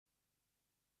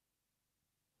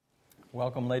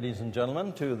Welcome, ladies and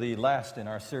gentlemen, to the last in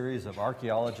our series of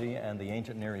Archaeology and the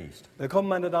Ancient Near East. Willkommen,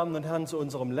 meine Damen und Herren, zu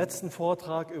unserem letzten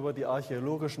Vortrag über die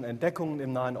archäologischen Entdeckungen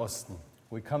im Nahen Osten.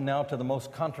 We come now to the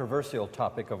most controversial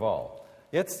topic of all,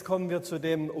 Jetzt kommen wir zu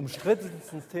dem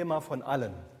umstrittensten Thema von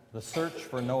allen, the search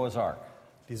for Noah's Ark.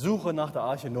 die Suche nach der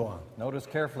Arche Noah. Notice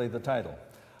carefully the title.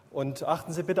 Und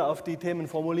achten Sie bitte auf die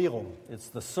Themenformulierung. It's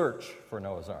the search for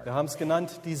Noah's Ark. Wir haben es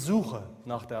genannt, die Suche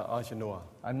nach der Arche Noah.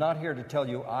 I'm not here to tell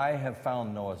you I have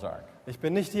found Noah's Ark, Ich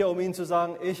bin nicht hier, um Ihnen zu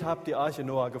sagen, ich habe die Arche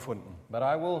Noah gefunden. but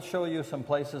I will show you some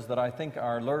places that I think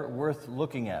are worth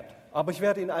looking at. Aber ich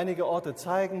werde Ihnen einige Orte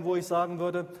zeigen, wo ich sagen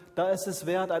würde, da ist es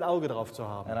wert, ein Auge drauf zu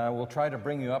haben. And I will try to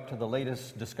bring you up to the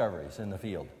latest discoveries in the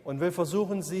field. Und will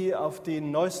versuchen, Sie auf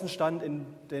den neuesten Stand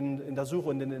in der Suche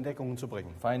und den Entdeckungen zu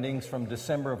bringen. Findings from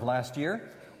December of last year,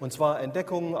 Und zwar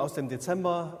Entdeckungen aus dem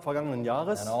Dezember vergangenen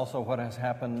Jahres and also what has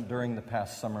happened during the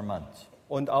past summer months.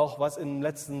 und auch was im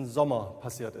letzten Sommer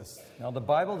passiert ist. Now, the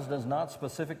Bible does not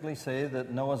specifically say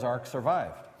that Noah's Ark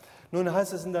survived. Nun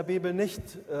heißt es in der Bibel nicht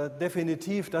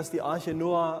definitiv, dass die Arche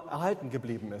Noah erhalten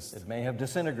geblieben ist. It may have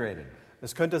disintegrated.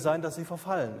 Es könnte sein, dass sie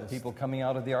verfallen ist. People coming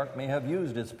out of the ark may have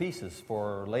used its pieces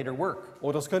for later work.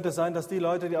 Oder es könnte sein, dass die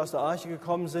Leute, die aus der Arche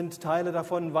gekommen sind, Teile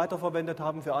davon weiterverwendet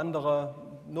haben für andere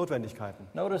Notwendigkeiten.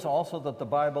 Notice also that the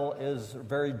Bible is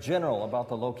very general about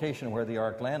the location where the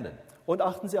ark landed. Und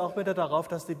achten Sie auch bitte darauf,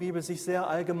 dass die Bibel sich sehr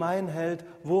allgemein hält,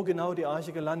 wo genau die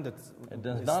Arche gelandet It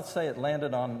does ist. not say it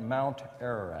landed on Mount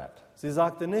Ararat. Sie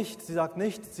sagt nicht,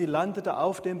 sie landete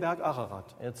auf dem Berg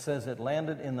Ararat, It says it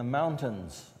landed in the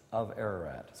mountains of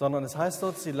Ararat. sondern es heißt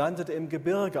dort, sie landete im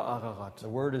Gebirge Ararat.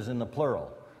 The word is in the plural.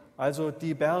 Also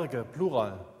die Berge,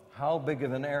 Plural. How big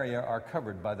of an area are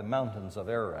covered by the mountains of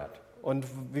Ararat? Und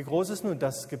wie groß ist nun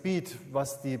das Gebiet,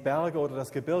 was die Berge oder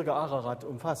das Gebirge Ararat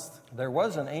umfasst? There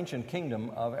was an ancient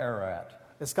kingdom of Ararat.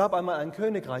 Es gab einmal ein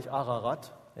Königreich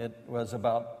Ararat, It was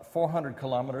about 400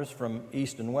 kilometers from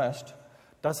east and west,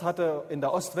 das hatte in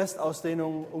der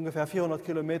Ost-West-Ausdehnung ungefähr 400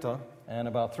 Kilometer and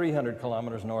about 300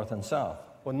 kilometers north and south.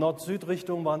 und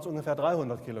Nord-Süd-Richtung waren es ungefähr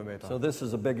 300 Kilometer. So this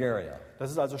is a big area.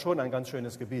 Das ist also schon ein ganz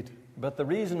schönes Gebiet. But the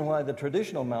reason why the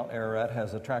traditional Mount Ararat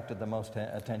has attracted the most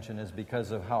attention is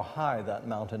because of how high that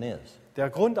mountain is.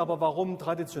 Der Grund aber, warum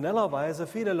traditionellerweise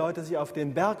viele Leute sich auf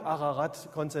den Berg Ararat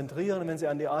konzentrieren, wenn sie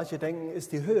an die Arche denken,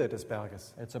 ist die Höhe des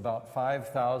Berges. It's about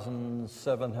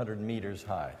 5,700 meters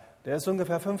high. Der ist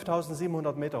ungefähr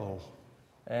 5.700 Meter hoch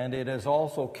And it is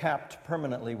also capped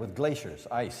permanently with glaciers,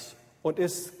 ice. und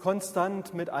ist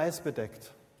konstant mit Eis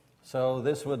bedeckt. So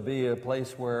this would be a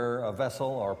place where a vessel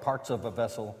or parts of a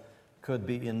vessel could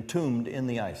be entombed in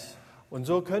the ice. Und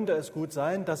so könnte es gut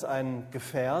sein, dass ein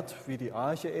Gefährt, wie die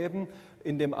Arche eben,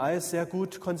 in dem Eis sehr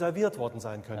gut konserviert worden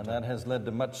sein And könnte. that has led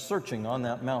to much searching on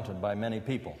that mountain by many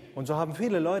people. Und so haben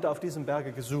viele Leute auf diesem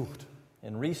Berge gesucht.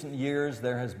 In recent years,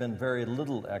 there has been very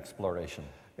little exploration.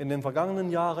 In den vergangenen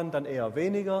Jahren dann eher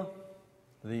weniger,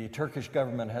 The Turkish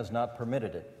government has not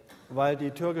permitted it. weil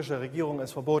die türkische Regierung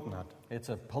es verboten hat. It's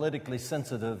a politically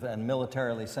sensitive and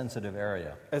militarily sensitive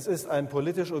area. Es ist ein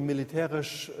politisch und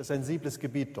militärisch sensibles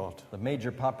Gebiet dort. The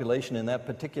major population in that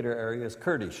particular area is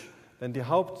Kurdish, Denn der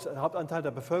Hauptanteil der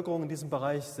Bevölkerung in diesem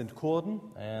Bereich sind Kurden.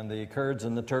 and the Kurds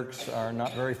and the Turks are not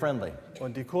very friendly.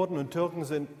 Und die Kurden und Türken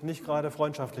sind nicht gerade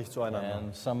freundschaftlich zueinander.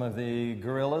 And some of the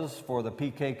guerrillas for the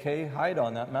PKK hide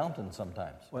on that mountain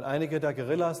sometimes. Und einige der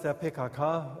Guerillas der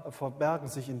PKK verbergen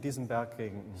sich in diesen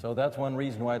Berggegenden. So that's one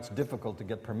reason why it's difficult to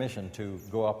get permission to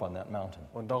go up on that mountain.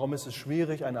 Und darum ist es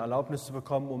schwierig, eine Erlaubnis zu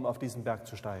bekommen, um auf diesen Berg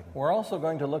zu steigen. We're also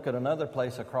going to look at another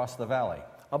place across the valley,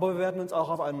 Aber wir werden uns auch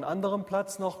auf einen anderen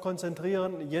Platz noch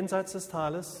konzentrieren, jenseits des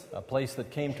Tales. a place that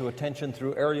came to attention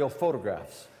through aerial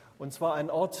photographs. Und zwar ein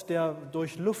Ort, der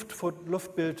durch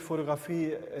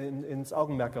Luftbildfotografie ins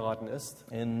Augenmerk geraten ist.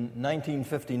 In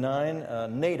 1959,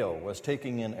 NATO was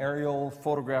taking an aerial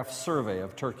photograph survey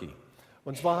of Turkey.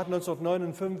 Und zwar hat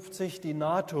 1959 die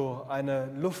NATO eine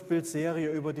Luftbildserie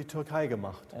über die Türkei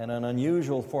gemacht. And an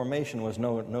unusual formation was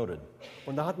noted.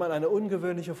 Und da hat man eine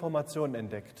ungewöhnliche Formation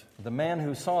entdeckt. The man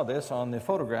who saw this on the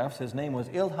photographs, his name was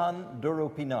İlhan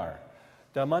Durupinar.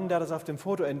 Der Mann, der das auf dem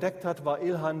Foto entdeckt hat, war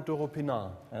İlhan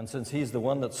Durupinar. And since he's the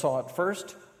one that saw it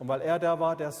first, Und weil er der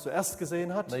war, der es zuerst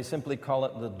gesehen hat, they simply call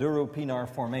it the Durupinar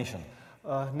Formation.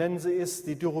 nennen sie es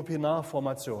die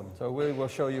Durupinar-Formation. So we will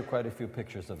show you quite a few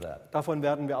pictures of that. Davon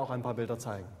werden wir auch ein paar Bilder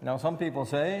zeigen. Now some people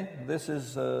say this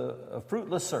is a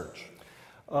fruitless search.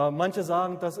 Manche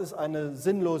sagen, das ist eine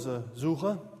sinnlose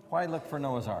Suche. Why look for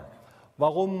Noah's Ark?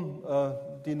 Warum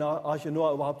die Arche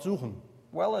Noah überhaupt suchen?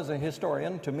 Well, as a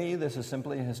historian, to me this is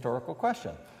simply a historical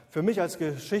question. Für mich als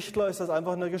Geschichtler ist das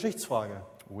einfach eine Geschichtsfrage.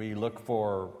 We look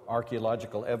for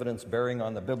archaeological evidence bearing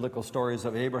on the biblical stories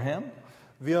of Abraham.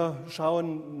 Wir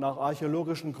schauen nach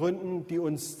archäologischen Gründen, die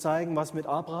uns zeigen, was mit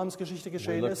Abrahams Geschichte We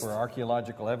geschehen look ist. for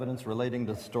archaeological evidence relating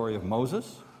to the story of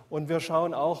Moses Und wir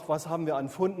schauen auch, was haben wir an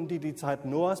Funden, die die Zeit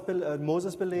Moses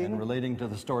and belegen relating to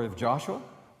the story of Joshua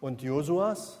und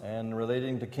Josuas and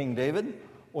relating to King David.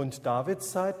 und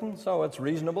Davids Zeiten. So it's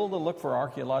reasonable to look for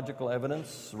archaeological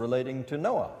evidence relating to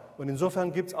Noah. Und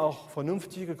insofern gibt es auch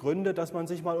vernünftige Gründe, dass man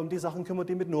sich mal um die Sachen kümmert,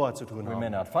 die mit Noah zu tun We may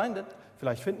haben. not find it,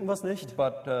 Vielleicht finden wir es nicht,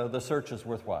 but the search is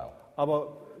worthwhile. aber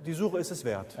die Suche ist es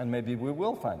wert. And maybe we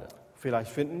will find it.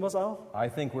 Vielleicht finden wir es auch. I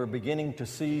think we're beginning to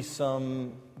see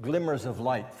some glimmers of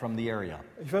light from the area.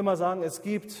 Ich will mal sagen, es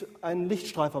gibt einen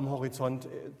Lichtstreif am Horizont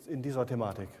in dieser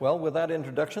Thematik. Well, with that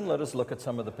introduction, let us look at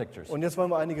some of the pictures. Und jetzt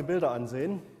wollen wir einige Bilder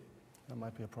ansehen. There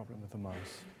might be a problem with the mouse.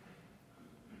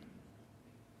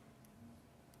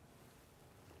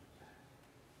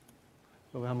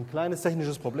 So, wir haben ein kleines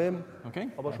technisches Problem, Okay?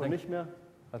 aber schon nicht mehr.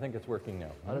 I think it's working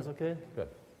now. Alles okay? Good.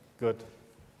 Gut.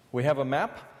 We have a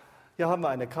map. Hier haben wir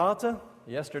eine Karte.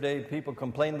 Yesterday, people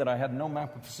complained that I had no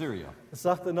map of Syria. Es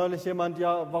sagte neulich jemand,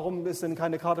 ja, warum ist denn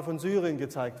keine Karte von Syrien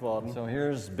gezeigt worden? So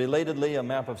here's belatedly a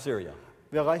map of Syria.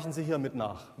 Wir reichen sie hier mit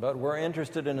nach. But we're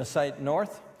interested in a site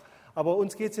north. Aber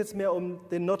uns geht es jetzt mehr um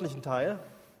den nördlichen Teil.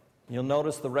 You'll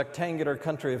notice the rectangular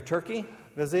country of Turkey,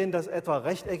 Wir sehen das etwa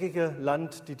rechteckige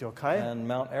Land, die Türkei. and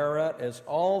Mount Ararat is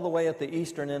all the way at the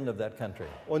eastern end of that country.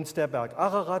 Und der Berg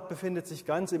Ararat befindet sich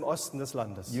ganz im Osten des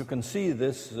Landes. You can see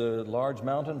this large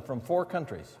mountain from 4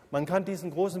 countries. Man kann diesen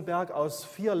großen Berg aus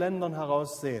 4 Ländern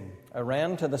heraus sehen.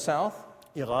 Iran to the south,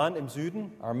 Iran im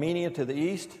Süden, Armenia to the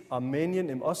east, Armenien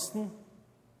im Osten,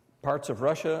 parts of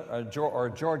Russia, or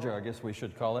Georgia, I guess we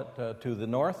should call it, to the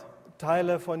north,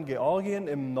 Teile von Georgien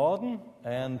im Norden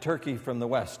and Turkey from the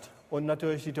west. und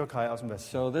natürlich die Türkei aus dem Westen.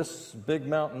 So this big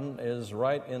mountain is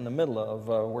right in the middle of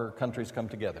where countries come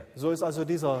together. So ist also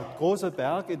dieser große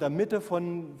Berg in der Mitte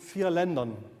von 4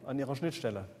 Ländern an ihrer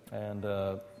Schnittstelle. And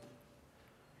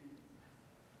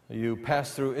you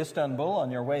pass through Istanbul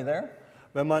on your way there.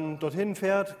 Wenn man dorthin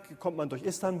fährt, kommt man durch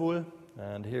Istanbul,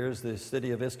 And here's the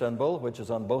city of Istanbul, which is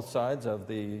on both sides of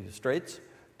the straits.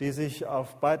 die sich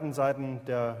auf beiden Seiten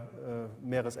der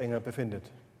Meeresenge befindet.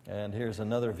 And here's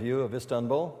another view of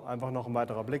Istanbul, Einfach noch ein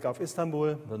weiterer Blick auf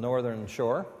Istanbul, the northern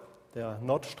shore. der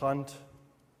Nordstrand.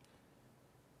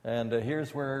 And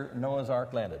here's where Noah's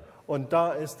Ark landed. Und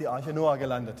da ist die Arche Noah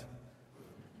gelandet.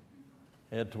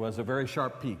 It was a very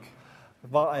sharp peak.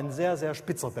 War ein sehr, sehr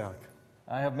spitzer Berg.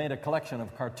 I have made a collection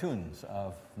of cartoons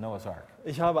of Noah's Ark.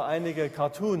 Ich habe einige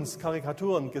Cartoons,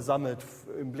 Karikaturen gesammelt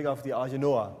im Blick auf die Arche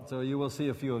Noah. So you will see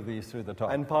a few of these through the talk.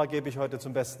 Ein paar gebe ich heute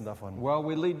zum Besten davon. Well,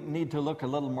 we need to look a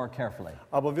little more carefully.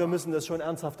 Aber wir müssen es schon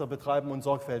ernsthafter betreiben und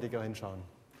sorgfältiger hinschauen.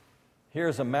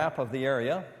 Here's a map of the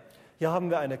area, Hier haben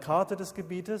wir eine Karte des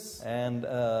Gebietes. and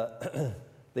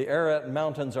the Ararat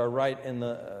Mountains are right in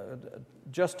the,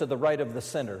 just to the right of the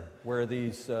center, where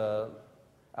these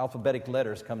alphabetic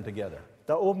letters come together.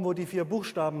 Da oben, wo die 4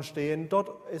 Buchstaben stehen, dort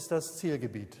ist das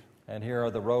Zielgebiet. And here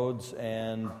are the roads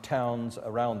and towns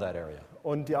around that area.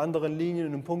 Und die anderen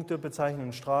Linien und Punkte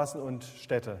bezeichnen Straßen und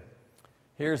Städte.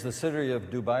 Here's the city of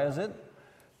Dubayazit,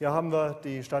 Hier haben wir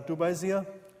die Stadt Dubaisir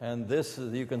and this,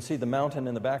 you can see the mountain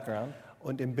in the background,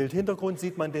 und im Bildhintergrund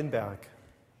sieht man den Berg.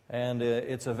 and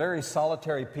it's a very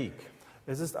solitary peak.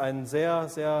 Es ist ein sehr,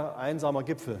 sehr einsamer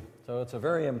Gipfel, So it's a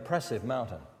very impressive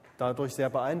mountain. dadurch sehr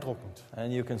beeindruckend.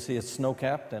 And you can see it's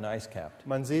snow-capped and ice-capped.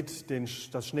 Man sieht den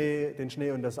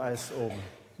Schnee und das Eis oben.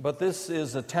 But this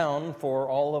is a town for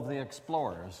all of the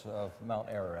explorers of Mount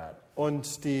Ararat.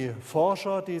 Und die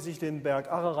Forscher, die sich den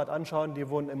Berg Ararat anschauen, die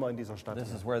wohnen immer in dieser Stadt.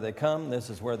 This is where they come, this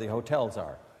is where the hotels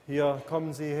are. Hier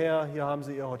kommen sie her, hier haben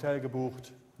sie ihr Hotel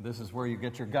gebucht. This is where you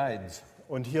get your guides.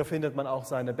 Und hier findet man auch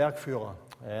seine Bergführer.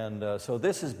 And so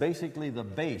this is basically the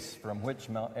base from which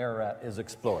Mount Ararat is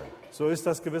explored. So ist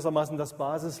das gewissermaßen das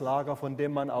Basislager, von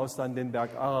dem man aus dann den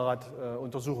Berg Ararat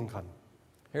untersuchen kann.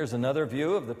 Here's another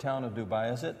view of the town of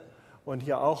Dubayazit. Und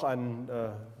hier auch ein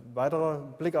weiterer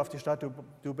Blick auf die Stadt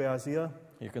Dubaisir.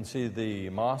 You can see the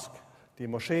mosque Die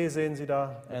Moschee sehen Sie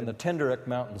da and the Tenderek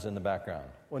Mountains in the background.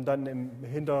 und dann im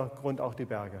Hintergrund auch die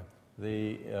Berge.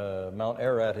 The Mount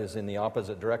Ararat is in the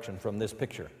opposite direction from this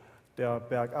picture. Der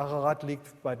Berg Ararat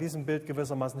liegt bei diesem Bild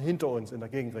gewissermaßen hinter uns in der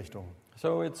Gegenrichtung.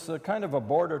 So it's a kind of a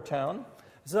border town.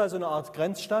 Es ist also eine Art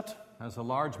Grenzstadt Has a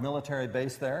large military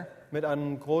base there. mit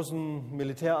einem großen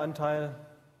Militäranteil.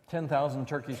 10,000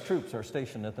 Turkish troops are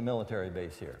stationed at the military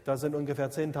base here. Da sind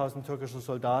ungefähr 10.000 türkische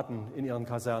Soldaten in ihren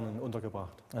Kasernen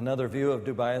untergebracht. Another view of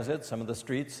Dubayazit, some of the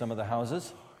streets, some of the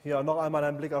houses. Hier noch einmal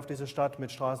ein Blick auf diese Stadt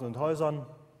mit Straßen und Häusern.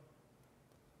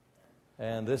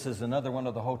 And this is another one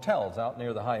of the hotels out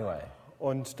near the highway.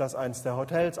 Und das ist eins der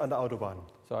Hotels an der Autobahn.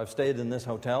 So I've stayed in this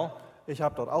hotel, Ich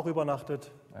habe dort auch übernachtet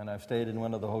and I've stayed in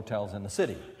one of the hotels in the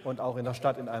city. und auch in der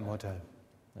Stadt in einem Hotel.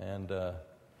 And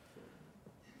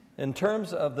in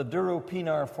terms of the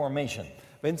Duru-Pinar Formation,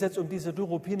 Wenn es jetzt um diese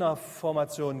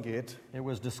Duru-Pinar-Formation geht, it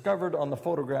was discovered on the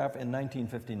photograph in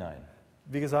 1959.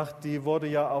 wie gesagt, die wurde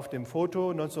ja auf dem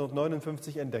Foto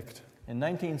 1959 entdeckt. In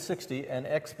 1960, an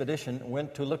expedition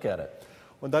went to look at it.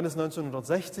 Und dann ist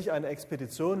 1960 eine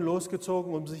Expedition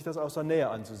losgezogen, um sich das aus der Nähe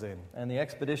anzusehen. And the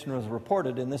expedition was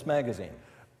reported in this magazine.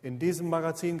 In diesem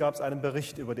Magazin gab es einen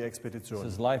Bericht über die This Expedition.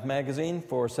 is Life magazine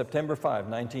for September 5,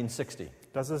 1960.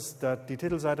 Das ist die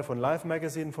Titelseite von Life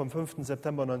Magazine vom 5.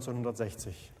 September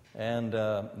 1960. And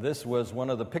this was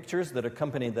one of the pictures that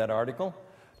accompanied that article.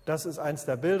 Das ist eins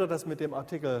der Bilder, das mit dem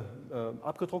Artikel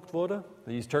abgedruckt wurde.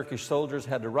 These Turkish soldiers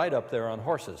had to ride up there on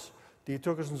horses. Die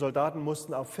türkischen Soldaten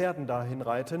mussten auf Pferden dahin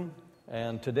reiten.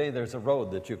 And today there's a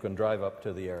road that you can drive up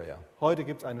to the area. Heute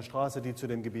gibt es eine Straße, die zu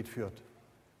dem Gebiet führt.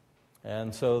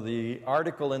 And so the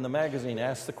article in the magazine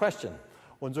asks the question,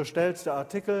 Und so stellt der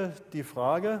Artikel die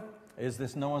Frage, is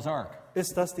this Noah's Ark?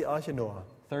 ist das die Arche Noah?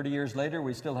 30 years later,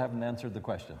 we still haven't answered the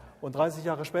question. Und 30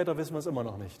 Jahre später wissen wir es immer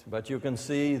noch nicht. But you can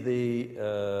see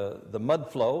the mud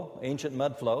flow, ancient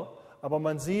mud flow, Aber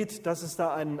man sieht, dass es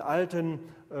da einen alten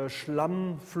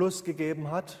Schlammfluss gegeben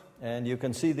hat. and you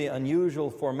can see the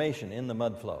unusual formation in the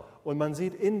mud flow. Und man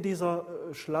sieht in dieser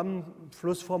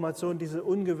Schlammflussformation diese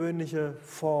ungewöhnliche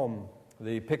Form.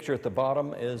 The picture at the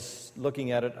bottom is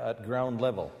looking at it at ground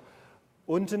level.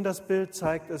 Unten das Bild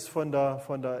zeigt es von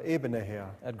der Ebene her.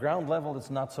 At ground level, it's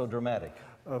not so dramatic,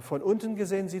 Von unten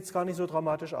gesehen sieht es gar nicht so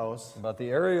dramatisch aus. but the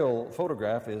aerial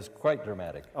photograph is quite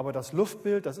dramatic. Aber das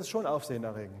Luftbild, das ist schon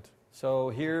aufsehenerregend.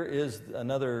 So here is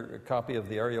another copy of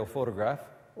the aerial photograph.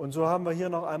 Und so haben wir hier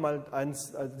noch einmal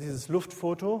dieses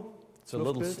Luftfoto. It's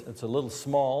a little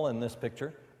small in this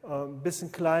picture, Ein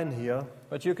bisschen klein hier.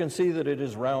 but you can see that it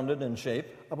is rounded in shape,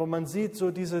 Aber man sieht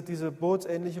so diese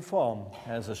bootsähnliche Form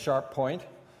has a sharp point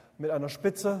mit einer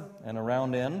Spitze and a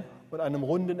round end, und einem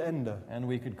runden Ende. and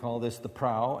we could call this the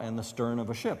prow and the stern of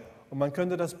a ship. Und man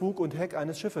könnte das Bug und Heck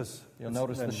eines Schiffes You'll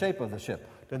notice the nennen. shape of the ship,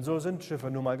 Denn so sind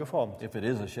Schiffe nun mal geformt, if it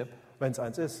is a ship, wenn es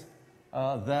eins ist.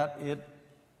 that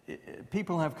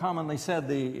people have commonly said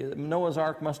the Noah's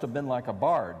Ark must have been like a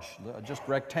barge, just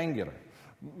rectangular.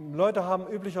 Leute haben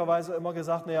üblicherweise immer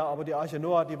gesagt, naja, aber die Arche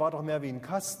Noah, die war doch mehr wie ein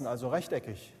Kasten, also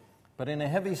rechteckig. But in a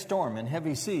heavy storm, in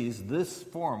heavy seas, this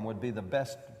form would be the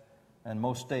best and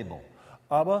most stable.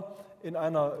 Aber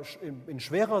in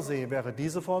schwerer See wäre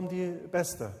diese Form die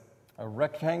beste. A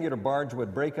rectangular barge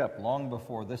would break up long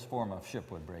before this form of ship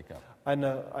would break up.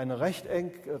 Eine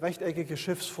rechteckige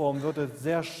Schiffsform würde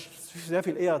sehr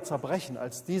viel eher zerbrechen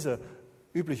als diese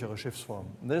üblichere Schiffsform.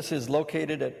 This is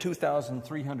located at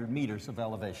 2,300 meters of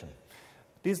elevation.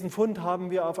 Diesen Fund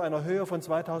haben wir auf einer Höhe von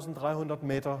 2300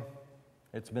 Meter.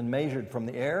 It's been measured from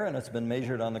the air and it's been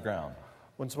measured on the ground.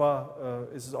 Und zwar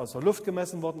ist es aus der Luft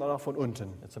gemessen worden und auch von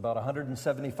unten. It's about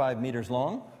 175 meters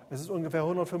long, Es ist ungefähr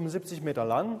 175 Meter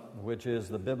lang which is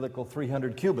the biblical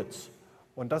 300 cubits.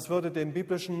 und das würde den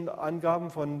biblischen Angaben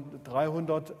von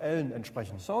 300 Ellen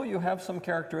entsprechen. So you have some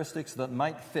characteristics that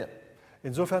might fit.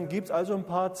 Insofern gibt es also ein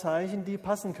paar Zeichen, die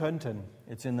passen könnten.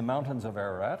 It's in the mountains of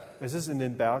Ararat. Es ist in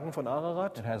den Bergen von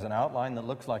Ararat. It has an outline that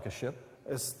looks like a ship.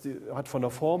 Es hat von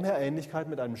der Form her Ähnlichkeit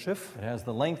mit einem Schiff. It has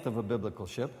the length of a biblical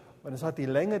ship. Und es hat die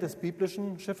Länge des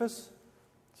biblischen Schiffes.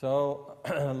 So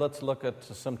let's look at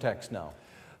some text now.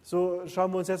 So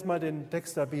schauen wir uns jetzt mal den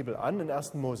Text der Bibel an. In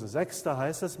 1. Mose 6, da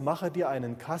heißt es, mache dir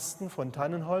einen Kasten von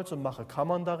Tannenholz und mache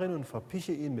Kammern darin und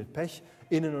verpiche ihn mit Pech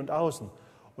innen und außen.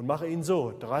 Und mache ihn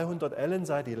so, 300 Ellen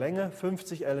sei die Länge,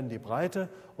 50 Ellen die Breite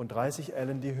und 30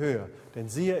 Ellen die Höhe. Denn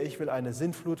siehe, ich will eine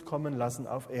Sintflut kommen lassen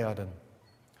auf Erden.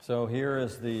 So here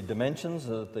is the dimensions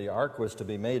that the ark was to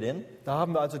be made in. Da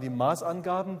haben wir also die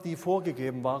Maßangaben, die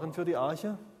vorgegeben waren für die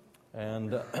Arche.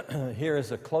 And here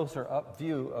is a closer-up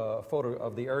view photo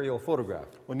of the aerial photograph.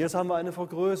 Und jetzt haben wir eine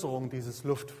Vergrößerung dieses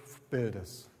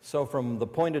Luftbildes. So from the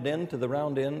pointed end to the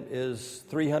round end is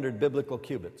 300 biblical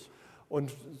cubits.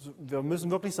 Und wir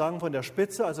müssen wirklich sagen, von der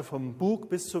Spitze, also vom Bug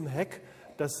bis zum Heck,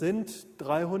 das sind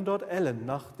 300 Ellen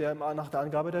nach der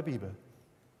Angabe der Bibel.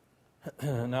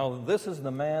 Now, this is the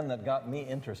man that got me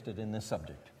interested in this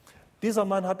subject. Dieser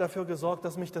Mann hat dafür gesorgt,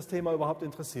 dass mich das Thema überhaupt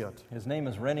interessiert. His name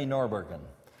is Rennie Norbergen.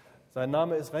 Sein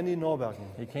Name ist Rennie Norbergen.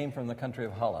 He came from the country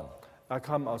of Holland. Er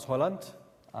kam aus Holland.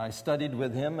 I studied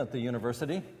with him at the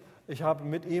university, Ich habe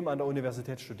mit ihm an der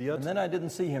Universität and studiert then I didn't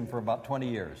see him for about 20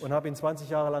 years. und habe ihn 20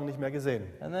 Jahre lang nicht mehr gesehen.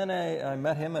 And then I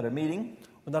met him at a meeting,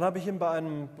 Und dann habe ich ihn bei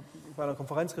einer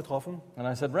Konferenz getroffen And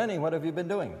I said, Rennie, what have you been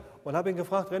doing? und habe ihn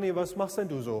gefragt, René, was machst denn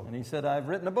du so? And he said, I've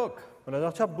written a book. Und er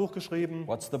sagt, ich habe ein Buch geschrieben.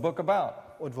 What's the book about?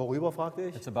 Und worüber, fragte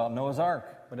ich? It's about Noah's Ark.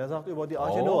 Und er sagt, über die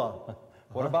Arche Noah.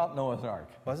 What about Noah's Ark?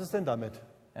 Was ist denn damit?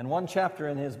 And one chapter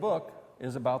in his book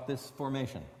is about this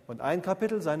formation. Und ein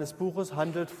Kapitel seines Buches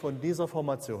handelt von dieser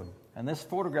Formation. And this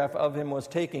photograph of him was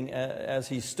taken as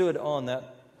he stood on that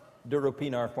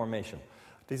Duropinar formation.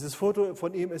 Dieses Foto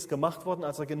von ihm ist gemacht worden,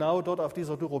 als er genau dort auf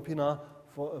dieser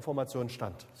Duropinar-Formation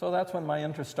stand. So that's when my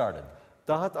interest started,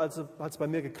 Da hat es bei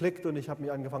mir geklickt und ich habe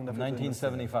mich angefangen dafür zu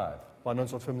interessieren. 1975. War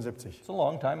 1975. It's a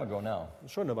long time ago now.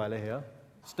 Schon eine Weile her.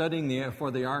 Studying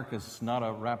for the Ark is not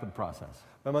a rapid process.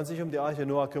 Wenn man sich um die Arche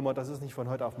Noah kümmert, das ist nicht von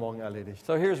heute auf morgen erledigt.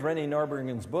 So here's Rennie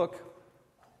Norbergen's book.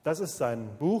 Das ist sein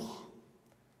Buch.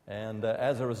 And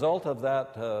as a result of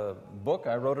that book,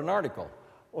 I wrote an article.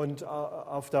 Und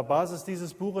auf der Basis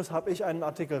dieses Buches habe ich einen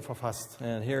Artikel verfasst.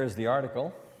 And here is the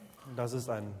article. Das ist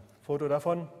ein Foto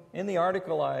davon. In the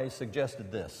article, I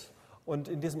suggested this. Und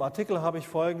in diesem Artikel habe ich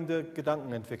folgende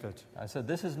Gedanken entwickelt. I said,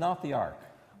 this is not the Ark,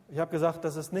 Ich habe gesagt,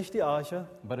 das ist nicht die Arche,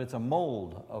 but it's a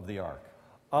mold of the Ark.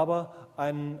 aber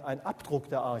ein Abdruck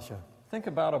der Arche. Think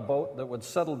about a boat that would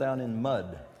settle down in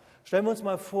mud. Stellen wir uns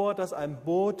mal vor, dass ein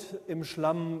Boot im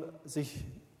Schlamm sich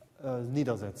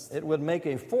niedersetzt. It would make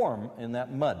a form in that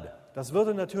mud. Das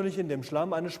würde natürlich in dem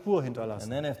Schlamm eine Spur And hinterlassen.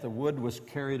 then if the wood was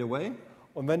carried away,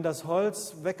 Und wenn das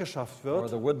Holz weggeschafft or wird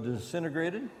the wood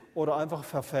disintegrated, oder einfach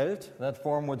verfällt, that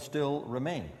form would still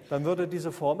remain. dann würde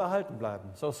diese Form erhalten bleiben.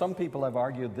 So some people have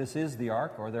argued this is the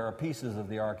Ark, or there are pieces of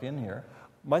the Ark in here.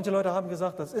 Manche Leute haben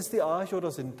gesagt, das ist die Arche oder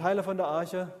das sind Teile von der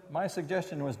Arche. My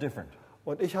suggestion was different,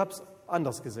 Und ich habe es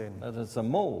anders gesehen. that it's a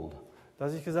mold.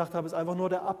 Dass ich gesagt habe, es ist einfach nur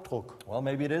der Abdruck. Well,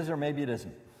 maybe it is or maybe it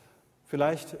isn't.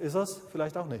 Vielleicht ist es,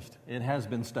 vielleicht auch nicht. It has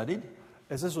been studied,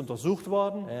 Es ist untersucht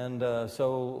worden. and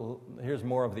so here's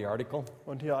more of the article.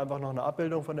 Und hier einfach noch eine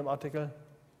Abbildung von dem Artikel.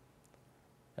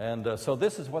 And so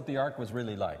this is what the Ark was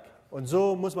really like. Und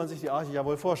so muss man sich die Arche ja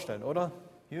wohl vorstellen, oder?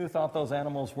 You thought those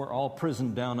animals were all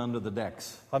prisoned down under the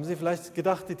decks. Haben Sie vielleicht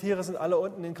gedacht, die Tiere sind alle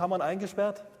unten in Kammern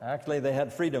eingesperrt? Actually, they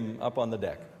had freedom up on the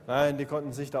deck. Nein, die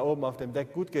konnten sich da oben auf dem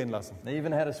Deck gut gehen lassen. They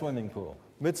even had a swimming pool.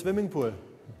 Mit Swimmingpool.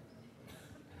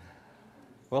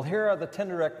 Well, here are the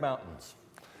Tenderek Mountains.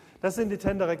 Das sind die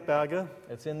Tenderek-Berge.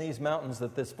 It's in these mountains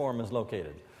that this form is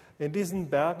located. In diesen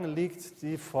Bergen liegt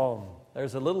die Form.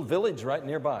 There's a little village right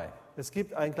nearby. Es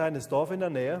gibt ein kleines Dorf in der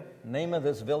Nähe. The name of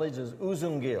this village is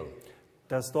Uzungil.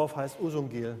 Das Dorf heißt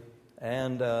Usungil.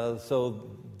 And so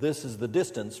this is the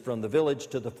distance from the village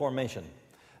to the formation.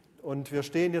 Und wir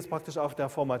stehen jetzt praktisch auf der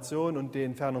Formation und die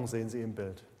Entfernung sehen Sie im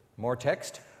Bild. More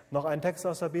text. Noch ein Text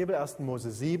aus der Bibel, 1.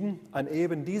 Mose 7. An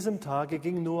eben diesem Tage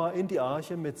ging Noah in die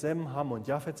Arche mit Sem, Ham und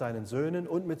Japhet, seinen Söhnen,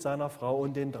 und mit seiner Frau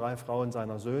und den 3 Frauen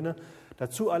seiner Söhne.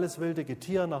 Dazu alles wilde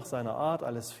Getier nach seiner Art,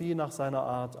 alles Vieh nach seiner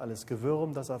Art, alles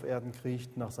Gewürm, das auf Erden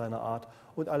kriecht, nach seiner Art,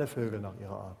 und alle Vögel nach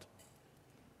ihrer Art.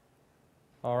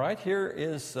 All right, here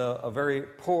is a very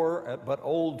poor but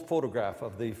old photograph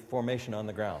of the formation on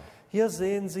the ground. Hier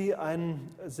sehen Sie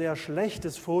ein sehr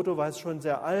schlechtes Foto, weil es schon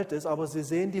sehr alt ist, aber Sie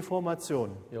sehen die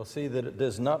Formation. You'll see that it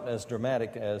is not as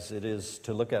dramatic as it is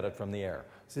to look at it from the air.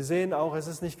 Sie sehen auch, es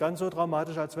ist nicht ganz so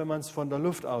dramatisch, als wenn man es von der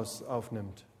Luft aus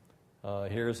aufnimmt.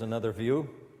 Here's another view,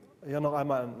 Hier noch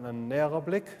einmal ein näherer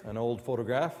Blick, an old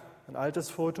photograph. ein altes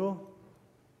Foto.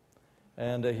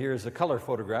 And here's a color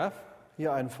photograph.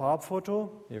 Hier ein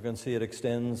Farbfoto. You can see it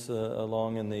extends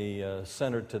along in the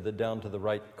center down to the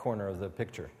right corner of the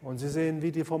picture. Und Sie sehen,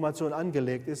 wie die Formation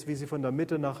angelegt ist, wie sie von der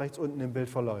Mitte nach rechts unten im Bild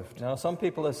verläuft. Now, some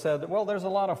people have said, well, there's a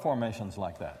lot of formations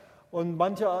like that. Und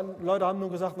manche Leute haben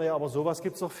nun gesagt, naja, aber sowas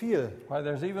gibt es doch viel. Why,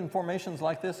 there's even formations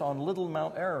like this on Little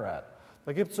Mount Ararat.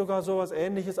 Da gibt es sogar sowas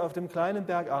Ähnliches auf dem kleinen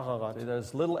Berg Ararat.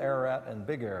 There's Little Ararat and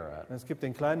Big Ararat. Es gibt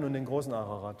den kleinen und den großen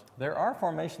Ararat. There are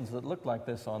formations that look like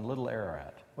this on Little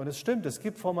Ararat, Und es stimmt, es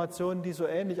gibt Formationen, die so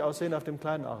ähnlich aussehen auf dem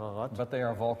kleinen Ararat, but they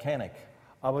are volcanic.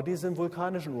 aber die sind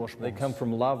vulkanischen They Ursprungs. come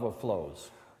from lava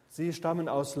flows. Sie stammen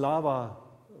aus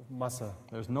Lavamasse.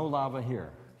 There's no lava here.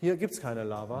 Hier gibt es keine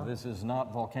Lava. This is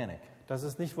not volcanic. Das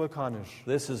ist nicht vulkanisch.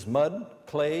 This is mud,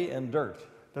 clay, and dirt,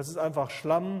 Das ist einfach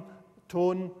Schlamm,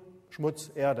 Ton,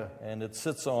 Schmutz, Erde. and it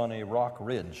sits on a rock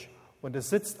ridge. Und es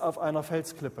sitzt auf einer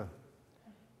Felsklippe.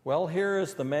 Well, here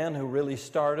is the man who really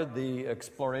started the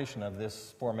exploration of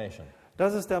this formation.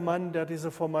 Das ist der Mann, der diese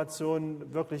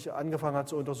Formation wirklich angefangen hat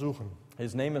zu untersuchen.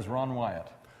 His name is Ron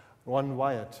Wyatt. Ron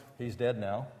Wyatt. He's dead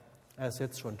now. Er ist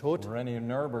jetzt schon tot. Rennie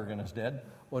Norbergen is dead.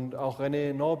 Und auch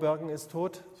René Norbergen ist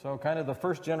tot. So kind of the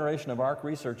first generation of Ark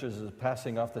researchers is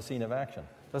passing off the scene of action.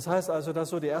 Das heißt also, dass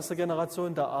so die erste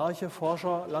Generation der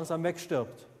Arche-Forscher langsam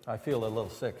wegstirbt. I feel a little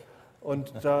sick.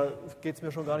 Und da geht es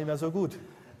mir schon gar nicht mehr so gut.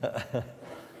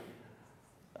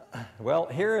 Well,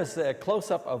 here is a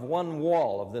close-up of one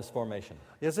wall of this formation.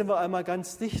 Hier sind wir einmal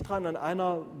ganz dicht dran an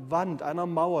einer Wand, einer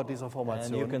Mauer dieser And you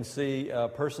Formation. can see a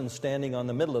person standing on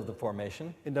the middle of the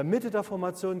formation. In der Mitte der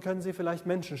Formation können Sie vielleicht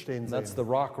Menschen stehen That's sehen.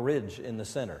 the rock ridge in the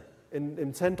center.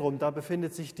 Im Zentrum, da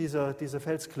befindet sich diese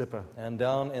Felsklippe. And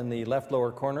down in the left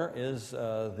lower corner is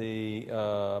the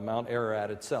Mount Ararat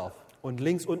itself. Und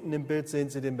links unten im Bild sehen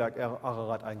Sie den Berg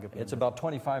Ararat It's eingeblendet. about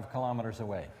 25 kilometers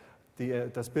away.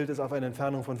 Das Bild ist auf eine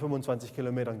Entfernung von 25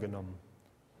 Kilometern genommen.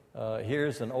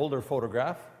 Here's an older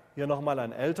photograph. Hier nochmal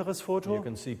ein älteres You Foto.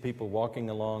 can see people walking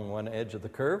along one edge of the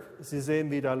curve. Sie sehen,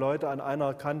 wie da Leute an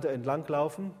einer Kante entlang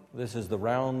laufen. This is the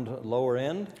round lower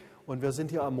end. Und wir sind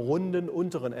hier am runden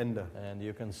unteren Ende. And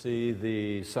you can see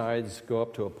the sides go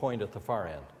up to a point at the far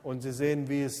end. Und Sie sehen,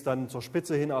 wie es dann zur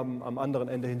Spitze hin am anderen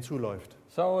Ende hinzuläuft.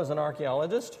 So, as an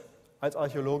archaeologist, Als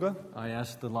Archäologe I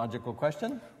asked the logical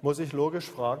question, muss ich logisch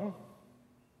fragen,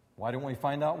 why don't we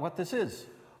find out what this is?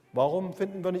 warum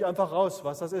finden wir nicht einfach raus,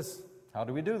 was das ist? How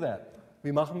do we do that?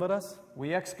 Wie machen wir das?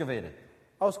 We excavated.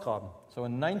 Ausgraben. So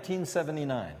in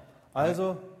 1979,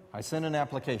 Also I sent an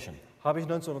application. habe ich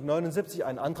 1979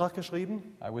 einen Antrag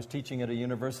geschrieben. I was teaching at a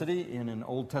university in an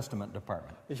Old Testament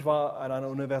department. Ich war an einer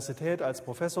Universität als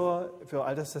Professor für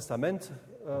Altes Testament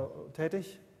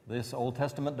tätig. This Old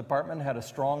Testament department had a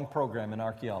strong program in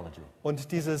archaeology.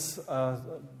 Und diese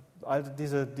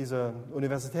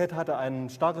Universität hatte ein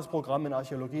starkes Programm in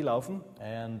Archäologie laufen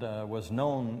And was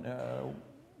known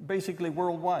basically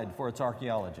worldwide for its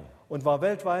archaeology. und war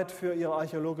weltweit für ihre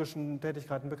archäologischen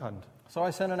Tätigkeiten bekannt. So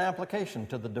I sent an application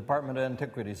to the Department of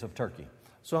Antiquities of Turkey.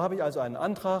 So habe ich also einen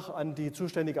Antrag an die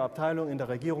zuständige Abteilung in der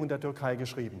Regierung der Türkei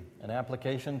geschrieben, An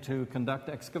application to conduct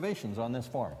excavations on this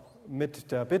farm.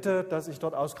 mit der Bitte, dass ich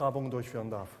dort Ausgrabungen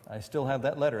durchführen darf. I still have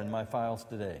that letter in my files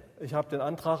today. Ich habe den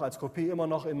Antrag als Kopie immer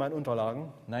noch in meinen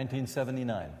Unterlagen,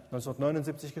 1979.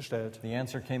 1979 gestellt. The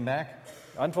answer came back,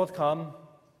 Die Antwort kam,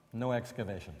 no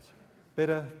excavations.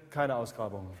 bitte keine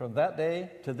Ausgrabungen. From that day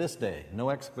to this day,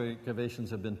 no excavations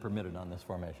have been permitted on this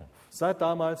formation. Seit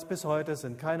damals bis heute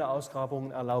sind keine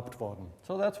Ausgrabungen erlaubt worden.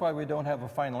 So that's why we don't have a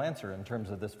final answer in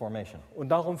terms of this formation. Und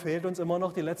darum fehlt uns immer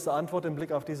noch die letzte Antwort im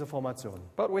Blick auf diese Formation.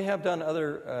 But we have done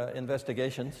other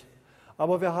investigations.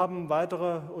 Aber wir haben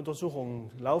weitere Untersuchungen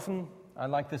laufen. I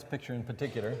like this picture in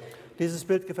particular. Dieses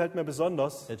Bild gefällt mir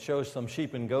besonders, It shows some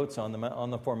sheep and goats on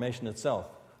the formation itself.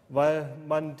 weil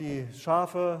man die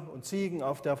Schafe und Ziegen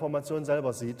auf der Formation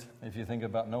selber sieht. If you think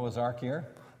about Noah's Ark here,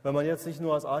 Wenn man jetzt sich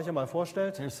nur als Arche mal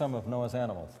vorstellt, here's some of Noah's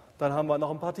animals. dann haben wir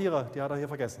noch ein paar Tiere, die hat er hier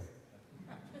vergessen.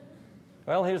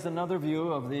 Well, here's another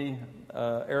view of the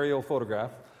aerial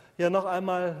photograph, Hier noch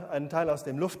einmal ein Teil aus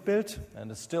dem Luftbild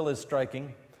and it still is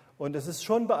striking. und es ist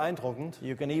schon beeindruckend.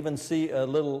 You can even see a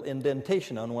little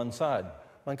indentation on one side,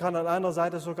 Man kann an einer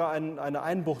Seite sogar eine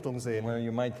Einbuchtung sehen, where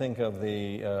you might think of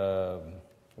the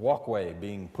walkway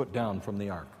being put down from the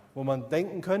ark. wo man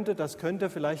denken könnte, das könnte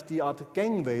vielleicht die Art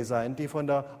Gangway sein, die von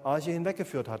der Arche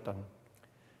hinweggeführt hat dann.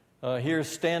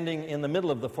 Here's standing in the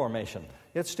middle of the formation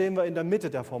Jetzt stehen wir in der Mitte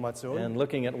der Formation and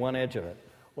looking at one edge of it.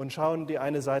 und schauen die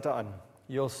eine Seite an.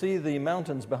 You'll see the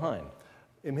mountains behind.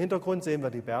 Im Hintergrund sehen wir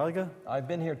die Berge. I've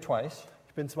been here twice,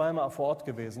 Ich bin zweimal vor Ort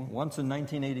gewesen, once in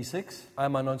 1986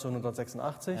 einmal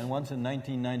 1986 and once in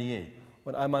 1998.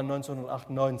 und einmal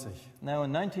 1998. Now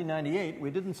in 1998, we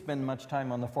didn't spend much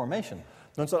time on the formation.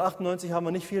 1998 haben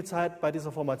wir nicht viel Zeit bei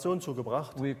dieser Formation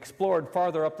zugebracht, We explored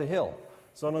farther up the hill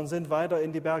sondern sind weiter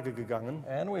in die Berge gegangen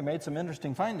and we made some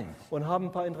interesting findings. und haben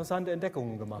ein paar interessante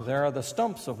Entdeckungen gemacht. There are the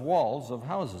stumps of walls of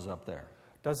houses up there.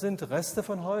 Das sind Reste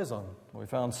von Häusern, We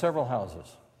found several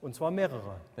houses. und zwar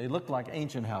mehrere. They looked like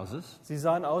ancient houses, Sie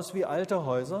sahen aus wie alte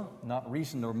Häuser, not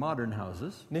recent or modern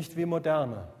houses. nicht wie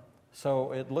moderne.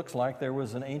 So it looks like there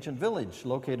was an ancient village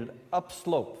located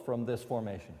upslope from this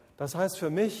formation. Das heißt für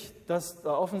mich, dass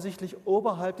da offensichtlich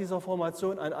oberhalb dieser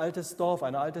Formation ein altes Dorf,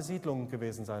 eine alte Siedlung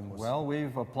gewesen sein muss. Well,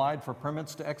 we've applied for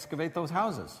permits to excavate those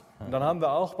houses. Und dann haben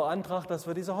wir auch beantragt, dass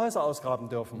wir diese Häuser ausgraben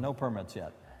dürfen. No permits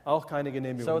yet. Auch keine So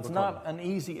Genehmigung it's bekommen. not an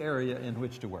easy area in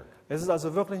which to work. Es ist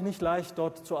also wirklich nicht leicht,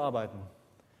 dort zu arbeiten.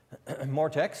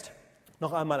 More text.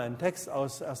 Noch einmal ein Text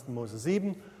aus 1. Mose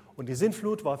 7. Und die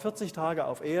Sintflut war 40 Tage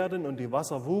auf Erden, und die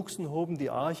Wasser wuchsen, hoben die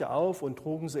Arche auf und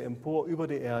trugen sie empor über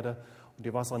die Erde. Und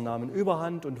die Wasser nahmen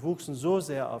Überhand und wuchsen so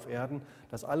sehr auf Erden,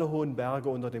 dass alle hohen Berge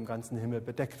unter dem ganzen Himmel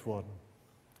bedeckt wurden.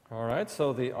 All right,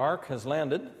 so the ark has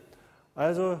landed,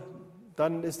 Also,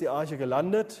 dann ist die Arche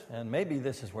gelandet, and maybe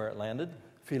this is where it landed.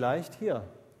 vielleicht hier.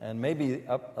 And maybe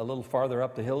up a little farther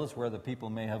up the hill is where the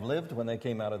people may have lived when they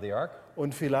came out of the ark.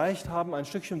 Und vielleicht haben ein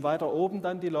Stückchen weiter oben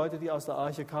dann die Leute, die aus der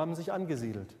Arche kamen, sich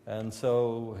angesiedelt. And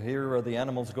so here are the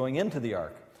animals going into the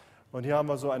ark. Und hier haben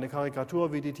wir so eine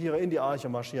Karikatur, wie die Tiere in die Arche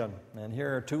marschieren. And here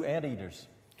are 2 anteaters.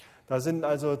 Da sind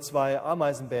also 2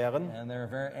 Ameisenbären. And they're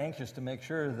very anxious to make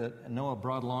sure that Noah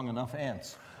brought along enough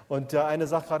ants. Und der eine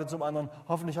sagt gerade zum anderen,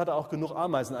 hoffentlich hat er auch genug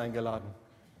Ameisen eingeladen.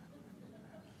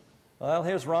 Well,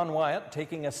 here's Ron Wyatt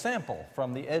taking a sample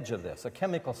from the edge of this, a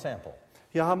chemical sample.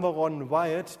 Hier haben wir Ron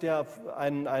Wyatt, der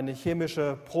eine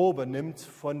chemische Probe nimmt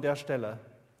von der Stelle.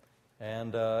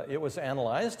 And it was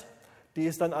analyzed. Die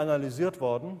ist dann analysiert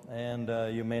worden. And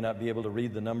you may not be able to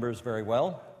read the numbers very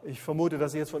well. Ich vermute,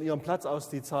 dass Sie jetzt von Ihrem Platz aus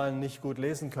die Zahlen nicht gut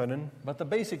lesen können. But the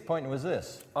basic point was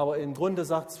this. Aber im Grunde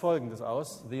sagt es Folgendes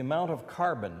aus. The amount of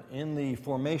carbon in the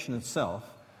formation itself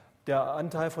Der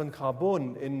Anteil von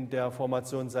Carbon in der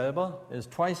Formation selber is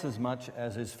twice as much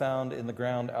as is found in the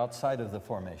ground outside of the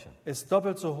formation. ist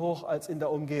doppelt so hoch als in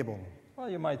der Umgebung. Well,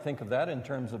 you might think of that in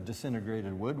terms of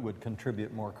disintegrated wood would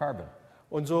contribute more carbon.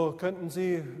 Und so könnten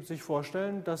Sie sich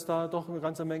vorstellen, dass da doch eine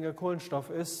ganze Menge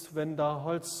Kohlenstoff ist, wenn da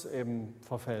Holz eben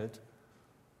verfällt.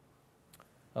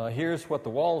 Here's what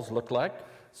the walls look like.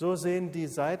 So sehen die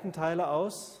Seitenteile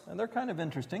aus. And they're kind of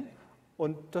interesting.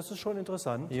 Und das ist schon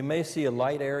interessant, You may see a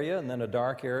light area and then a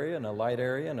dark area and a light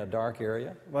area and a dark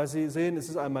area. weil Sie sehen, es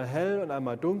ist einmal hell und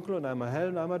einmal dunkel und einmal hell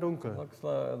und einmal dunkel. Looks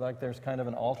like there's kind of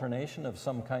an alternation of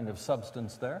some kind of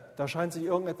substance there. Da scheint sich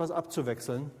irgendetwas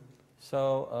abzuwechseln.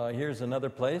 So here's another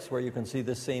place where you can see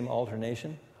this same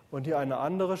alternation. Und hier eine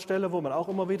andere Stelle, wo man auch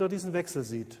immer wieder diesen Wechsel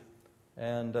sieht.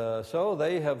 And so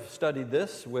they have studied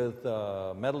this with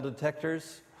metal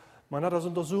detectors Man hat das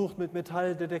untersucht mit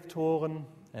Metalldetektoren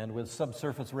and with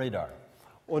subsurface radar.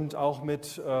 und auch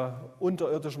mit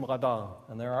unterirdischem Radar.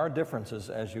 And there are differences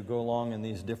as you go along in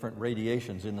these different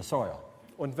radiations in the soil.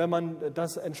 Und wenn man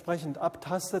das entsprechend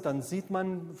abtastet, dann sieht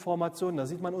man Formationen, da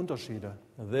sieht man Unterschiede.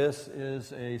 This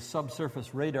is a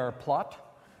subsurface radar plot.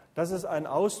 Das ist ein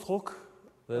Ausdruck,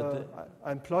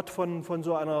 ein Plot von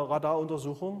so einer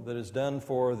Radaruntersuchung. That is done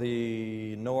for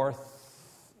the north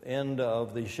end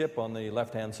of the ship on the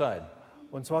left-hand side.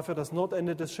 Und zwar für das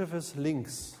Nordende des Schiffes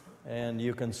links. And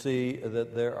you can see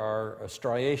that there are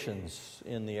striations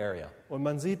in the area. Und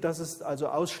man sieht, dass es also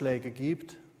Ausschläge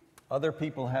gibt. Other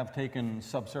people have taken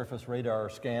subsurface radar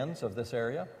scans of this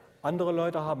area, Andere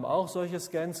Leute haben auch solche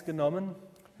Scans genommen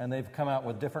and they've come out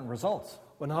with different results.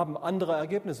 und haben andere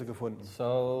Ergebnisse gefunden.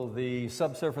 So the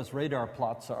subsurface radar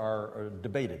plots are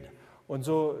debated. Und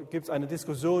so gibt es eine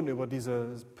Diskussion über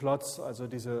diese Plots, also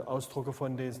diese Ausdrucke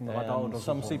von diesen And some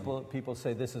Radaruntersuchungen. people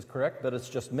say this is correct, but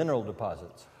it's just mineral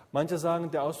deposits. Manche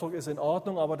sagen, der Ausdruck ist in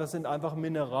Ordnung, aber das sind einfach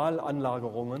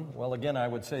Mineralanlagerungen. Well, again, I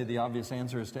would say the obvious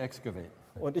answer is to excavate.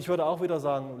 Und ich würde auch wieder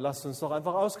sagen, lasst uns doch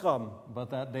einfach ausgraben.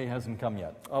 But that day hasn't come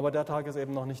yet. Aber der Tag ist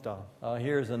eben noch nicht da.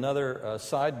 Here's another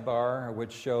sidebar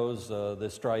which shows the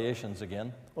striations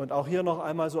again. Und auch hier noch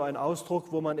einmal so ein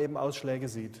Ausdruck, wo man eben Ausschläge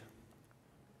sieht.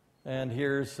 And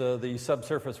here's the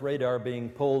subsurface radar being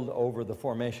pulled over the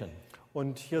formation.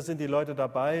 Und hier sind die Leute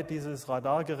dabei, dieses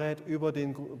Radargerät über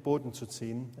den Boden zu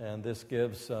ziehen. And this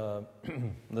gives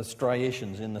the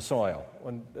striations in the soil.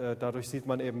 Und dadurch sieht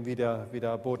man eben, wie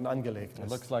der Boden angelegt It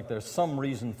ist. looks like there's some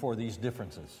reason for these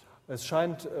differences. Es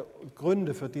scheint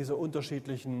Gründe für diese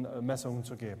unterschiedlichen Messungen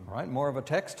zu geben. All right, more of a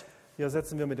text. Hier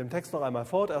setzen wir mit dem Text noch einmal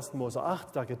fort. 1. Mose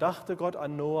 8, da gedachte Gott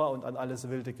an Noah und an alles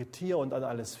wilde Getier und an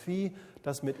alles Vieh,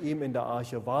 das mit ihm in der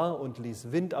Arche war, und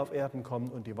ließ Wind auf Erden kommen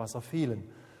und die Wasser fielen.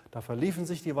 Da verliefen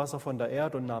sich die Wasser von der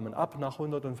Erde und nahmen ab nach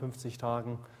 150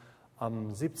 Tagen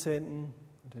am 17.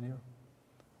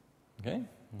 Okay.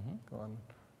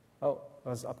 Oh,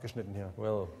 das ist abgeschnitten hier.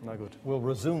 Well, Na gut. we'll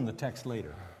resume the text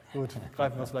later. Gut,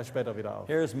 greifen wir es vielleicht später wieder auf.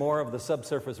 Here's more of the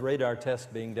subsurface radar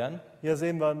test being done. Hier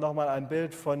sehen wir nochmal ein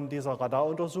Bild von dieser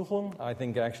Radaruntersuchung. I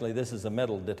think actually this is a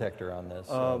metal detector on this.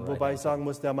 Wobei ich sagen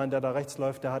muss, der Mann, der da rechts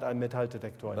läuft, der hat einen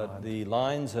Metalldetektor in der But Hand. the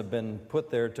lines have been put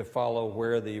there to follow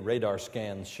where the radar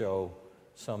scans show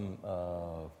some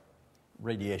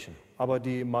radiation. Aber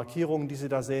die Markierungen, die Sie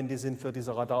da sehen, die sind für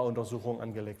diese Radaruntersuchung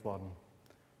angelegt worden.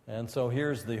 And so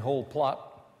here's the whole plot.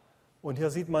 Und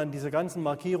hier sieht man diese ganzen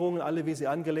Markierungen, alle wie sie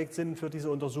angelegt sind für diese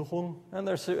Untersuchung. And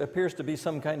there appears to be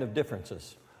some kind of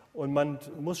differences. Und man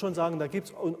muss schon sagen, da gibt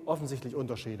es offensichtlich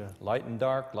Unterschiede. Light and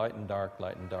dark, light and dark,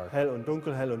 light and dark. Hell und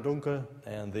dunkel, hell und dunkel.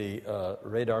 And the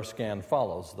radar scan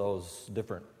follows those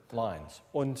different lines.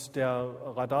 Und der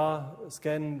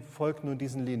Radarscan folgt nun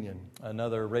diesen Linien.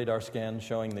 Another radar scan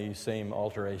showing the same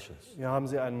alterations. Hier haben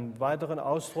Sie einen weiteren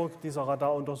Ausdruck dieser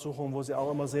Radaruntersuchung, wo Sie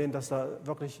auch immer sehen, dass da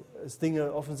wirklich es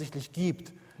Dinge offensichtlich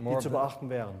gibt, die zu beachten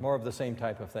wären. More of the same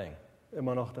type of thing.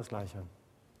 Immer noch das Gleiche.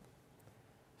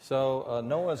 So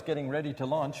Noah is getting ready to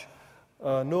launch.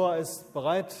 Noah ist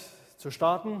bereit zu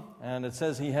starten. And it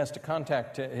says he has to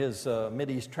contact his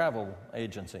Mideast travel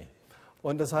agency.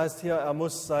 Und das heißt hier, er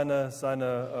muss sein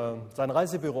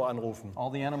Reisebüro anrufen,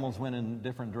 All the animals went in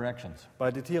different directions.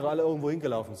 weil die Tiere alle irgendwo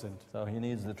hingelaufen sind. So he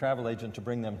needs the travel agent to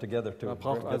bring them together to Er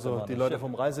braucht get them also on die the Leute ship.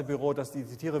 vom Reisebüro, dass die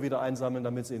Tiere wieder einsammeln,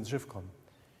 damit sie ins Schiff kommen.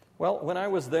 Well, when I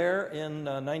was there in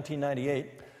 1998,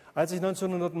 Als ich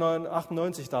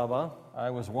 1998 da war, I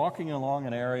was walking along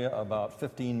an area about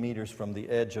 15 meters from the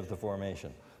edge of the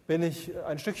formation. bin ich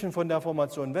ein Stückchen von der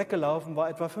Formation weggelaufen, war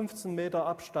etwa 15 Meter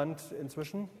Abstand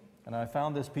inzwischen. And I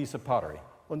found this piece of pottery.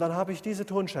 Und dann habe ich diese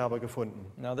Tonscherbe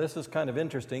gefunden. Now, this is kind of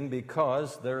interesting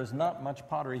because there is not much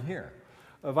pottery here.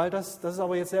 Weil das ist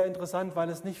aber jetzt sehr interessant, weil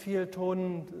es nicht viel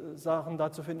Tonsachen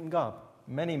da zu finden gab.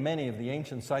 Many of the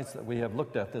ancient sites that we have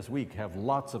looked at this week have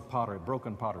lots of pottery,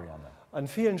 broken pottery on them. An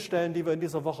vielen Stellen, die wir in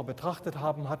dieser Woche betrachtet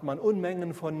haben, hat man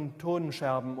Unmengen von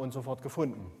Tonscherben und so fort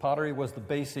gefunden. Pottery was the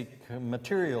basic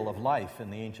material of life in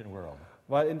the ancient world.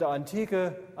 Weil in der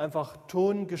Antike einfach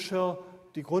Tongeschirr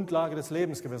die Grundlage des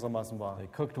Lebens gewissermaßen war. They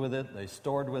cooked with it, they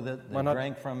stored with it, they Man hat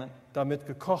drank from it. damit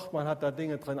gekocht, man hat da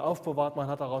Dinge drin aufbewahrt, man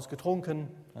hat daraus getrunken.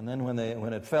 And then when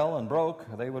it fell and broke,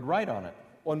 they would write on it.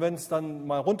 Und wenn es dann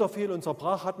mal runterfiel und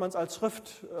zerbrach, hat man es als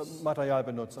Schriftmaterial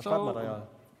benutzt, Schreibmaterial.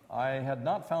 I had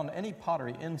not found any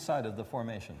pottery inside of the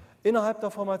formation. Innerhalb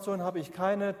der Formation habe ich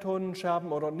keine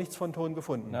Tonscherben oder nichts von Ton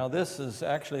gefunden. Now this is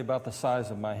actually about the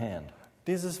size of my hand.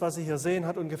 Dieses, was Sie hier sehen,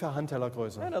 hat ungefähr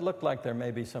Handtellergröße. And it looked like there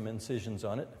may be some incisions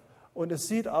on it. Und es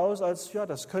sieht aus, als ja,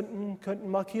 das könnten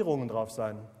Markierungen drauf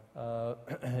sein.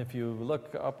 If you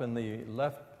look up in the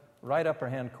right upper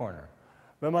hand corner,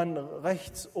 Wenn man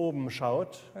rechts oben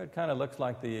schaut, it kind of looks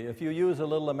like if you use a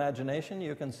little imagination,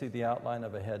 you can see the outline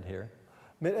of a head here.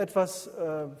 mit etwas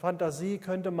Fantasie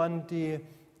könnte man die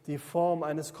Form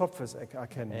eines Kopfes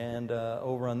erkennen. And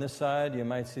over on this side, you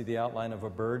might see the outline of a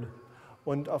bird.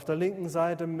 Und auf der linken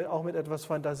Seite, auch mit etwas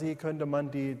Fantasie, könnte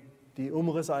man die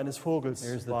Umrisse eines Vogels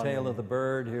Here's the tail of wahrnehmen. the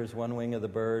bird, here's one wing of the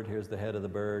bird, here's the head of the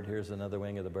bird, here's another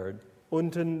wing of the bird.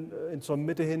 Unten zur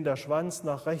Mitte hin der Schwanz,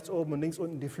 nach rechts oben und links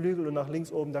unten die Flügel und nach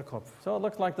links oben der Kopf. So it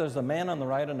looks like there's a man on the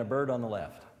right and a bird on the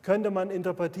left. Könnte man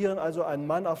interpretieren, also ein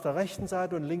Mann auf der rechten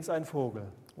Seite und links ein Vogel.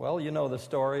 Well, you know the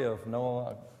story of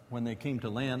Noah when they came to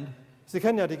land. Sie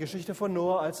kennen ja die Geschichte von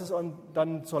Noah, als es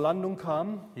dann zur Landung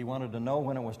kam, He wanted to know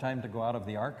when it was time to go out of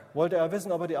the ark. wollte er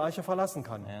wissen, ob er die Arche verlassen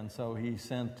kann. And so he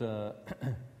sent the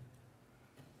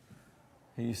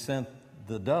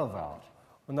dove out.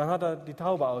 Und dann hat er die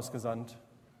Taube ausgesandt.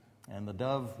 And the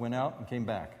dove went out and came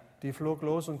back. Die flog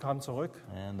los und kam zurück.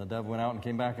 And the dove went out and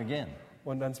came back again.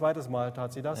 Und ein zweites Mal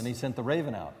tat sie das. And he sent the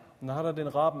raven out. Und dann hat er den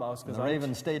Raben And the ausgesandt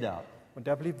raven stayed out. und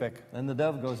der blieb weg. Then the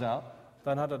dove goes out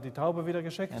Dann hat er die Taube wieder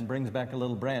geschickt and brings back a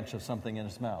little branch of something in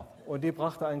its mouth. und die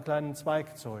brachte einen kleinen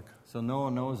Zweig zurück. So Noah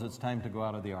knows it's time to go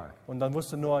out of the ark. Und dann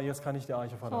wusste Noah, jetzt kann ich die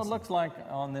Arche So it verlassen. looks like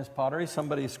on this pottery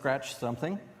somebody scratched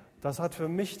something. Das hat für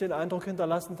mich den Eindruck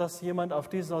hinterlassen, dass jemand auf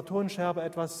dieser Tonscherbe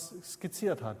etwas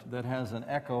skizziert hat, That has an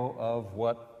echo of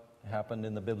what happened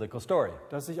in the biblical story.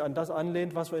 das sich an das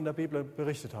anlehnt, was wir in der Bibel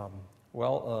berichtet haben.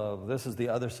 Well, this is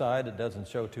the other side. It doesn't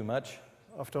show too much.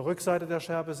 Auf der Rückseite der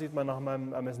Scherbe sieht man nach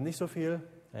meinem Ermessen nicht so viel.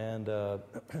 And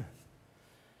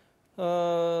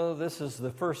this is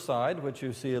the first side, which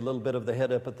you see a little bit of the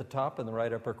head up at the top in the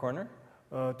right upper corner.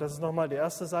 Das ist nochmal die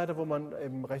erste Seite, wo man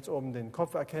eben rechts oben den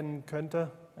Kopf erkennen könnte.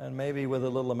 And maybe with a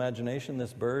little imagination,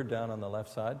 this bird down on the left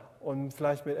side. Und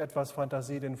vielleicht mit etwas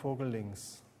Fantasie den Vogel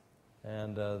links.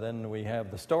 And then we have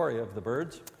the story of the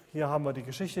birds. Hier haben wir die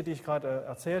Geschichte, die ich gerade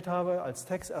erzählt habe, als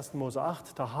Text 1. Mose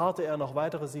 8. Da harrte er noch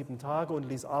weitere 7 Tage und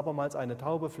ließ abermals eine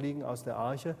Taube fliegen aus der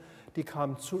Arche. Die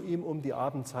kam zu ihm um die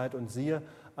Abendzeit und siehe,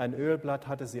 ein Ölblatt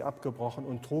hatte sie abgebrochen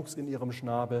und trug's in ihrem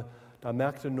Schnabel. Da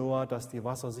merkte Noah, dass die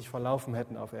Wasser sich verlaufen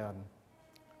hätten auf Erden.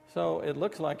 So it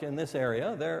looks like in this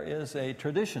area there is a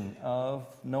tradition of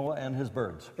Noah and his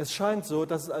birds. Es scheint so,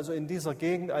 dass es also in dieser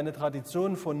Gegend eine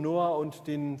Tradition von Noah und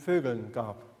den Vögeln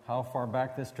gab. How far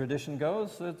back this tradition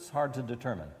goes, it's hard to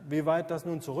determine. Wie weit das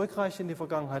nun zurückreicht in die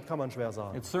Vergangenheit, kann man schwer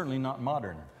sagen. It's certainly not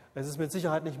modern. Es ist mit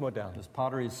Sicherheit nicht modern, This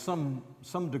pottery is some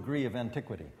degree of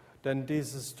antiquity. denn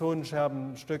dieses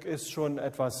Tonscherbenstück ist schon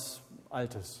etwas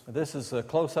Altes. This is a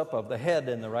close-up of the head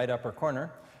in the right upper corner.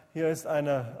 Hier ist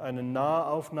eine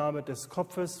Nahaufnahme des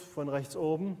Kopfes von rechts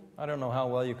oben. I don't know how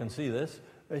well you can see this.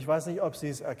 Ich weiß nicht, ob Sie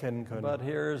es erkennen können. But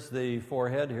here's the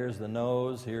forehead, here's the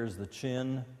nose, here's the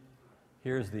chin,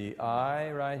 here's the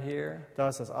eye right here. Da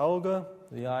ist das Auge,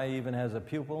 The eye even has a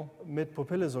pupil, mit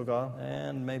Pupille sogar.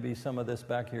 and maybe some of this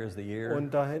back here is the ear.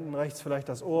 Und da hinten rechts vielleicht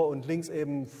das Ohr und links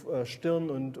eben Stirn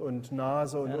und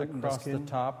Nase und And unten das across the Kinn.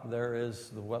 top there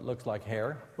is what looks like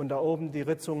hair. Und da oben die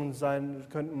Ritzungen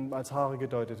könnten als Haare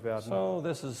gedeutet werden. So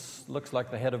this looks like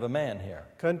the head of a man here.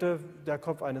 Könnte der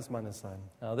Kopf eines Mannes sein.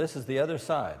 Now this is the other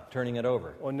side, turning it over.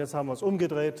 Und jetzt haben wir es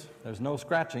umgedreht. There's no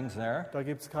scratchings there, Da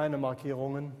gibt es keine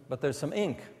Markierungen, but there's some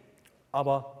ink.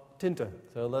 aber Tinte.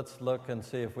 So let's look and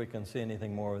see if we can see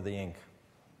anything more of the ink.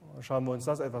 Schauen wir uns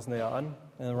das etwas näher an.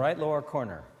 In the right lower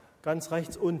corner, Ganz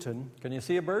rechts unten. can you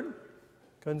see a bird?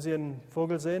 Können Sie einen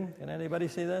Vogel sehen? Can anybody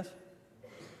see this?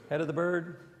 Head of the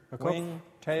bird, Der Kopf, wing,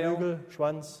 tail, Flügel,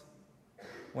 Schwanz,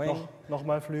 wing.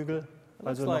 nochmal Flügel.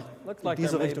 Also looks noch like in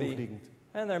diese there may Richtung be, fliegend.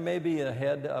 and there may be a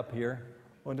head up here.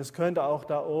 Und es könnte auch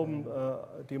da oben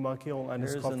die Markierung eines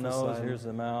Here's the Kopfes nose, sein. here's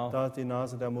the mouth, Da ist die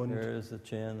Nase, der Mund, here's the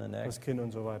chin, the neck. das Kinn und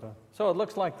so weiter. So it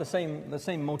looks like the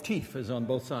same motif is on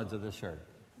both sides of this shirt.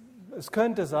 Es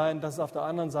könnte sein, dass es auf der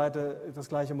anderen Seite das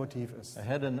gleiche Motiv ist. A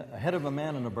head of a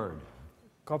man and a bird.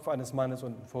 Kopf eines Mannes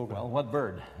und ein Vogel. Well, what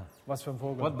bird? Was für ein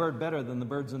Vogel? What bird better than the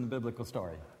birds in the biblical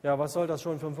story? Ja, was soll das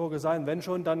schon für ein Vogel sein? Wenn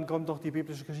schon, dann kommt doch die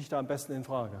biblische Geschichte am besten in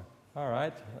Frage. All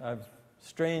right, I've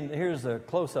strained. Here's a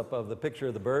close-up of the picture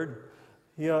of the bird.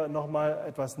 Hier nochmal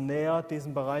etwas näher,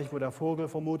 diesen Bereich, wo der Vogel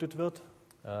vermutet wird.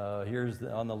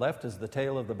 On the left is the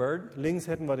tail of the bird. Links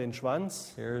hätten wir den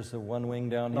Schwanz, Here's the one wing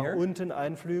down nach here. unten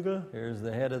ein Flügel, Here's the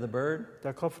head of the bird.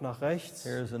 der Kopf nach rechts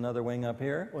Here's another wing up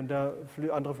here. und der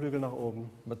andere Flügel nach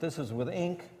oben. But this is with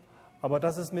ink, Aber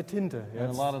das ist mit Tinte and a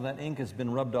jetzt. lot of that ink has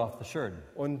been rubbed off the shirt.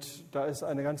 Und da ist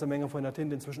eine ganze Menge von der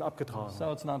Tinte inzwischen abgetragen.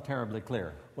 So it's not terribly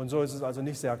clear. Und so ist es also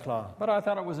nicht sehr klar. But I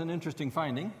thought it was an interesting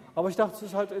finding, Aber ich dachte, es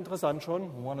ist halt interessant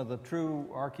schon, one of the true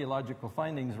archaeological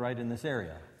findings right in this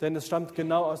area. denn es stammt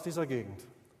genau aus dieser Gegend.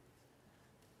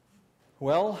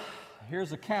 Well,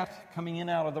 here's a cat coming in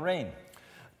out of the rain,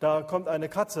 Da kommt eine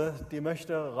Katze, die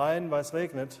möchte rein, weil es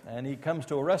regnet, and he comes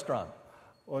to a restaurant,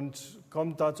 und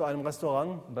kommt da zu einem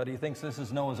Restaurant but he thinks this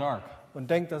is Noah's Ark, und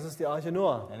denkt, das ist die Arche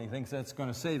Noah. and he thinks that's going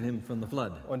to save him from the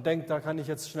flood. Und denkt, da kann ich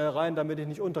jetzt schnell rein, damit ich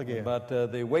nicht untergehe. But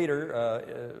the waiter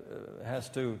has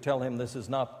to tell him this is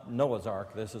not Noah's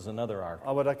Ark, this is another ark.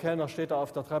 Aber der Kellner steht da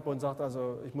auf der Treppe und sagt,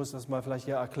 also ich muss das mal vielleicht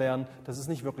hier erklären, das ist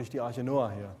nicht wirklich die Arche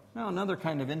Noah hier. Now, another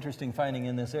kind of interesting finding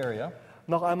in this area.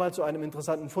 Noch einmal zu einem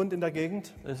interessanten Fund in der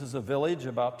Gegend. This is a village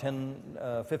about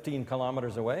 15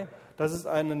 kilometers away. Das ist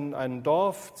ein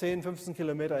Dorf, 10, 15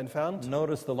 Kilometer entfernt.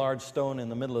 Notice the large stone in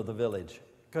the middle of the village.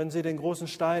 Können Sie den großen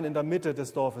Stein in der Mitte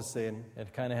des Dorfes sehen.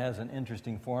 It kind of has an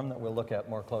interesting form that we'll look at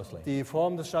more closely. Die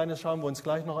Form des Steines schauen wir uns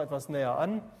gleich noch etwas näher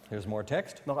an. Here's more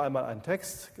text. Noch einmal ein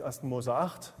Text, 1. Mose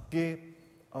 8. Geh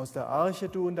aus der Arche,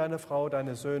 du und deine Frau,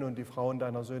 deine Söhne und die Frauen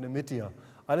deiner Söhne mit dir.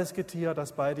 Alles Getier,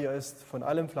 das bei dir ist, von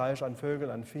allem Fleisch, an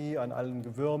Vögeln, an Vieh, an allem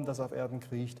Gewürm, das auf Erden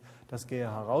kriecht, das gehe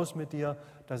heraus mit dir,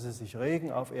 dass es sich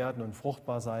regen auf Erden und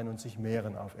fruchtbar sein und sich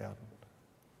mehren auf Erden.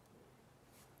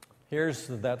 Here's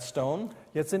that stone.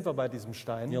 Jetzt sind wir bei diesem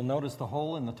Stein. You'll notice the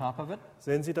hole in the top of it.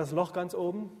 Sehen Sie das Loch ganz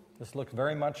oben? This looks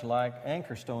very much like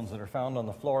anchor stones that are found on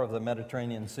the floor of the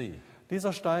Mediterranean Sea.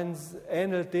 Dieser Stein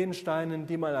ähnelt den Steinen,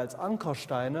 die man als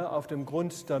Ankersteine auf dem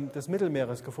Grund des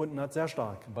Mittelmeeres gefunden hat, sehr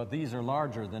stark. But these are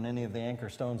larger than any of the anchor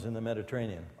stones in the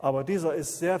Mediterranean. Aber dieser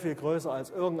ist sehr viel größer als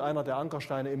irgendeiner der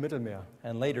Ankersteine im Mittelmeer.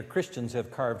 And later Christians have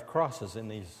carved crosses in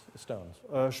these stones.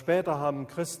 Später haben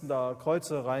Christen da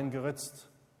Kreuze reingeritzt.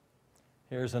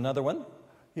 Here's another one.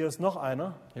 Hier ist noch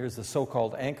einer. Here's the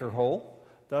so-called anchor hole.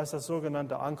 Da ist das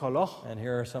sogenannte Ankerloch. And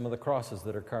here are some of the crosses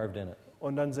that are carved in it.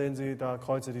 Und dann sehen Sie da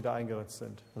Kreuze, die da eingeritzt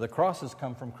sind. The crosses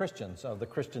come from Christians of the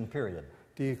Christian period.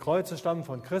 Die Kreuze stammen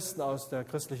von Christen aus der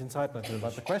christlichen Zeit But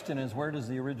natürlich. the question is, where does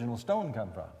the original stone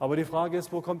come from? Aber die Frage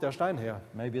ist, wo kommt der Stein her?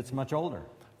 Maybe it's much older.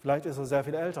 Vielleicht ist er sehr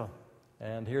viel älter.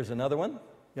 And here's another one.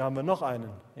 Hier haben wir noch einen.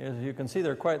 As you can see,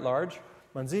 they're quite large.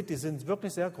 Man sieht, die sind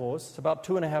wirklich sehr groß. It's about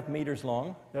 2.5 meters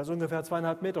long. Der ist ungefähr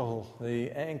 2,5 Meter hoch. The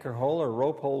anchor hole or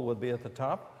rope hole would be at the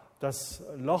top, Das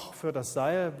Loch für das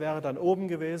Seil wäre dann oben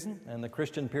gewesen. and the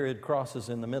Christian period crosses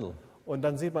in the middle. Und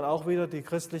dann sieht man auch wieder die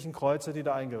christlichen Kreuze, die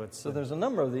da eingeritzt So sind. there's a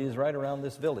number of these right around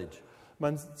this village.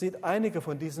 Man sieht einige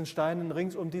von diesen Steinen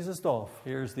rings um dieses Dorf.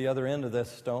 Here's the other end of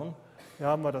this stone. Hier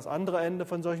haben wir das andere Ende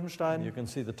von solchem You Stein. can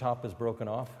see the top is broken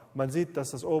off. Man sieht,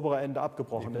 dass das obere Ende You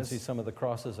abgebrochen can see ist some of the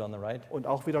crosses on the right. und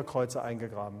auch wieder Kreuze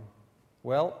eingegraben.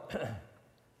 Well,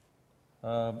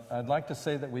 I'd like to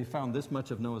say that we found this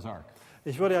much of Noah's Ark,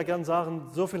 Ich würde ja gern sagen,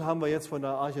 so viel haben wir jetzt von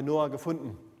der Arche Noah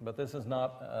gefunden. but this is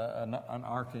not an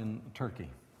ark in Turkey.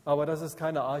 Aber das ist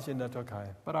keine Arche in der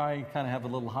Türkei. But I kind of have a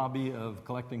little hobby of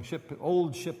collecting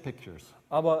old ship pictures.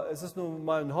 Aber es ist nun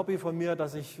mal ein Hobby von mir,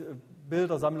 dass ich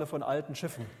Bilder sammle von alten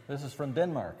Schiffen. This is from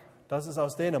Denmark. Das ist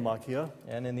aus Dänemark hier,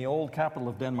 And in the old capital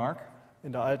of Denmark,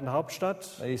 in der alten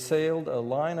Hauptstadt. they sailed a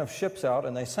line of ships out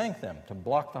and they sank them to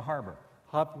block the harbor.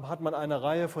 Hat man eine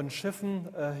Reihe von Schiffen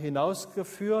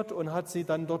hinausgeführt und hat sie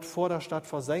dann dort vor der Stadt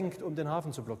versenkt, um den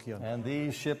Hafen zu blockieren. And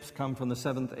these ships come from the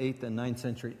 7th, 8th, and 9th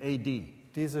century AD.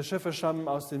 Diese Schiffe stammen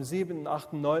aus dem 7.,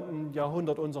 8., 9.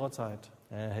 Jahrhundert unserer Zeit.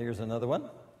 And here's another one.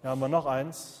 Hier haben wir noch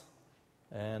eins.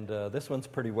 And this one's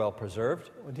pretty well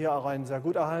preserved. Und hier auch ein sehr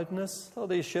gut erhaltenes. So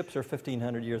these ships are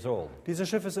 1,500 years old. Diese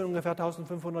Schiffe sind ungefähr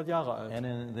 1500 Jahre alt.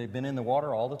 And they've been in the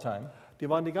water all the time. Die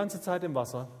waren die ganze Zeit im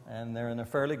Wasser And they're in a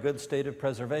fairly good state of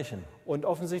preservation. und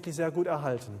offensichtlich sehr gut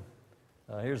erhalten.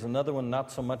 Here's another one, not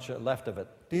so much left of it.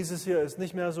 Dieses hier ist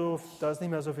nicht mehr so, da ist nicht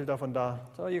mehr so viel davon da.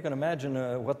 So you can imagine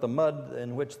what the mud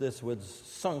in which this was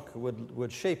sunk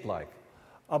would shape like.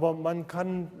 Aber man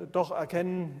kann doch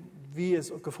erkennen, wie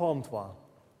es geformt war.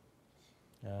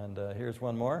 And here's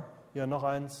one more. Hier noch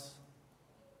eins.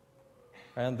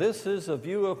 And this is a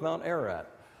view of Mount Ararat,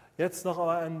 Jetzt noch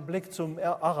einmal ein Blick zum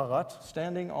Ararat.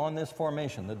 standing on this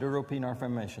formation, the Duropinar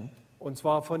Formation. Und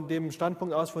zwar von dem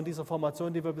Standpunkt aus, von dieser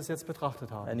Formation, die wir bis jetzt betrachtet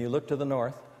haben. And you look to the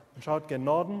north. Und schaut gen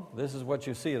Norden This is what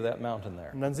you see of that mountain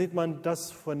there. und dann sieht man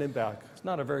das von dem Berg. It's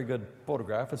not a very good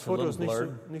photograph. It's Das a Foto little ist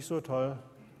blurred. nicht so toll.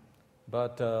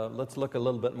 But let's look a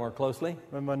little bit more closely.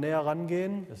 Wenn wir näher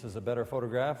rangehen, This is a better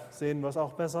photograph. sehen wir es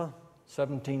auch besser.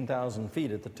 17,000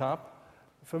 feet at the top.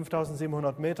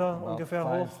 5700 Meter About ungefähr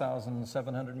hoch.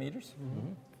 5,700 meters.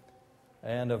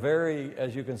 And a very,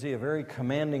 as you can see, a very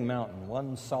commanding mountain,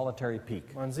 one solitary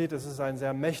peak. Man sieht, es ist ein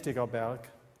sehr mächtiger Berg.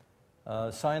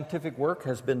 Scientific work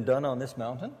has been done on this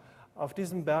mountain. Auf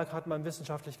diesem Berg hat man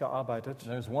wissenschaftlich gearbeitet.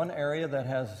 There's one area that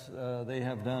they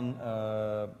have done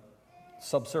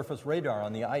subsurface radar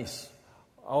on the ice.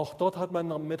 Auch dort hat man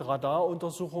mit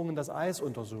Radaruntersuchungen das Eis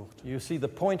untersucht. You see the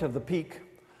point of the peak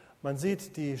Man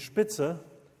sieht die Spitze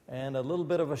and a little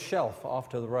bit of a shelf off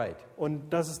to the right. und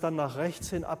dass es dann nach rechts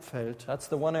hin abfällt. That's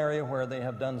the one area where they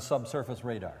have done subsurface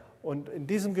radar. Und in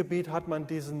diesem Gebiet hat man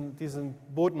diesen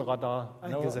Bodenradar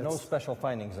No eingesetzt. special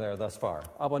findings there thus far.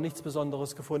 Aber nichts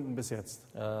Besonderes gefunden bis jetzt.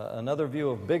 Another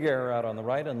view of Big Ararat on the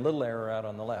right and Little Ararat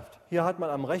on the left. Hier hat man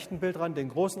am rechten Bildrand den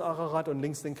großen Ararat und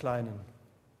links den kleinen.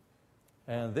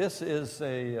 And this is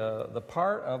the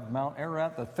part of Mount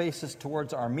Ararat that faces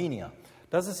towards Armenia.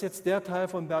 Das ist jetzt der Teil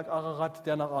vom Berg Ararat,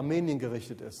 der nach Armenien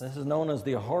gerichtet ist. This is known as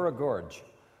the Ahura Gorge.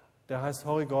 Der heißt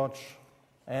Hori Gorge.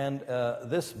 And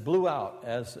this blew out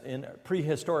as in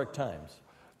prehistoric times.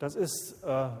 Das ist,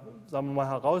 sagen wir mal,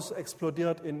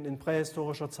 herausexplodiert in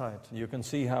prähistorischer Zeit. You can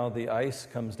see how the ice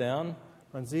comes down,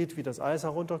 Man sieht, wie das Eis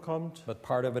herunterkommt. but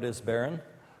part of it is barren.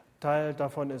 Teil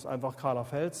davon ist einfach kahler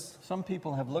Fels. Some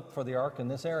people have looked for the ark in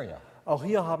this area. Auch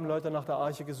hier haben Leute nach der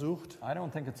Arche gesucht. I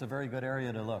don't think it's a very good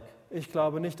area to look Ich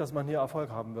glaube nicht, dass man hier Erfolg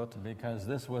haben wird. because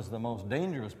this was the most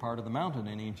dangerous part of the mountain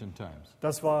in ancient times.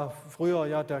 Das war früher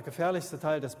ja der gefährlichste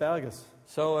Teil des Berges.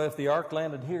 So if the ark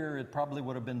landed here, it probably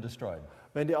would have been destroyed.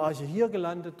 Wenn die Arche hier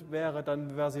gelandet wäre,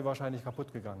 dann wäre sie wahrscheinlich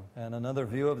kaputt gegangen. And another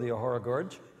view of the Ahura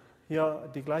Gorge. Hier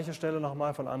die gleiche Stelle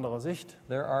nochmal von anderer Sicht.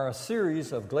 There are a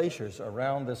series of glaciers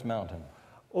around this mountain.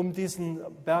 Um diesen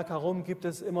Berg herum gibt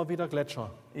es immer wieder Gletscher.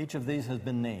 Each of these has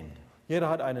been named. Jeder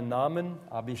hat einen Namen.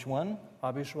 Abish 1,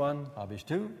 Abishwan, Abish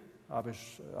 2,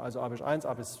 Abish 1,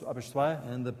 Abish 2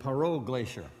 and the Paro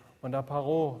Glacier. und der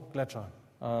Paro-Gletscher.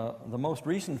 The most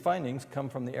recent findings come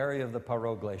from the area of the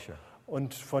Paro Glacier.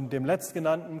 Und von dem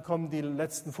letztgenannten kommen die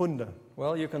letzten Funde.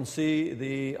 Well, you can see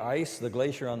the ice, the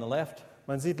glacier on the left,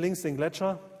 Man sieht links den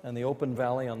Gletscher and the open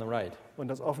valley on the right. und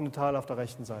das offene Tal auf der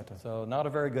rechten Seite. So not a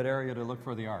very good area to look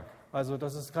for the ark. Also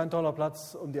das ist kein toller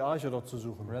Platz, um die Arche dort zu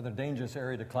suchen. Rather dangerous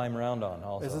area to climb around on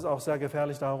Es ist also. auch sehr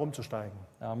gefährlich, da herumzusteigen.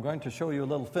 Now I'm going to show you a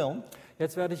little film,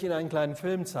 Jetzt werde ich Ihnen einen kleinen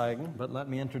Film zeigen, but let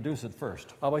me introduce it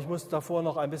first. aber ich muss davor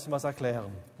noch ein bisschen was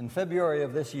erklären. In February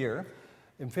of this year,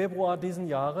 Im Februar diesen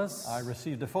Jahres I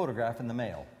received a photograph in the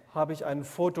mail. habe ich ein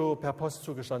Foto per Post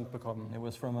zugesandt bekommen. It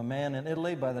was from a man in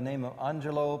Italy by the name of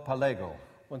Angelo Palego.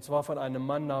 Und zwar von einem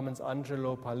Mann namens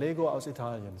Angelo Palego aus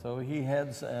Italien. So he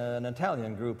heads an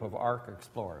Italian group of ark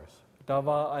explorers. Da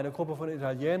war eine Gruppe von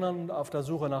Italienern auf der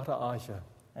Suche nach der Arche.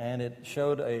 And it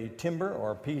showed a timber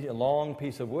or a long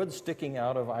piece of wood sticking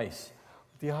out of ice.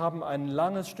 Die haben ein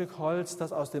langes Stück Holz,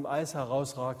 das aus dem Eis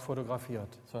herausragt, fotografiert.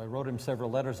 So I wrote him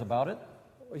several letters about it,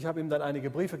 Ich habe ihm dann einige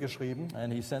Briefe geschrieben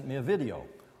and he sent me a video.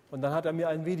 und dann hat er mir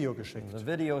ein Video geschickt. The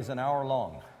video is an hour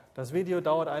long, Das Video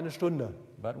dauert 1 Stunde.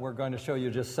 but we're going to show you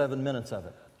just 7 minutes of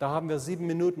it. Da haben wir 7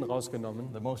 Minuten rausgenommen,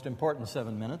 the most important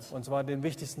 7 minutes, und zwar den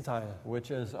wichtigsten Teil.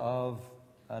 which is of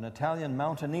an Italian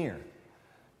mountaineer.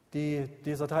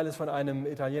 Dieser Teil ist von einem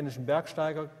italienischen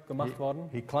Bergsteiger gemacht worden,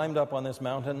 He climbed up on this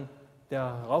mountain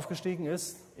der raufgestiegen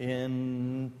ist,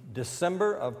 in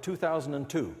December of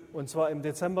 2002. und zwar im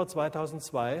Dezember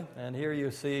 2002. And here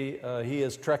you see he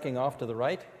is trekking off to the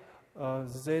right.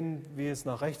 Sie sehen, wie er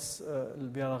nach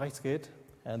rechts geht.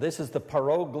 And this is the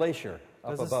Parot Glacier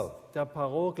up Das ist above. der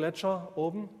Parot-Gletscher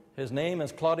oben. His name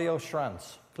is Claudio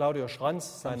Schranz. Claudio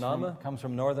Schranz, sein Name, Comes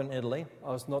from northern Italy.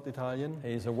 aus Norditalien.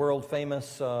 He's a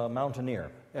world-famous mountaineer.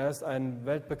 Er ist ein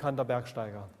weltbekannter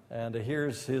Bergsteiger. And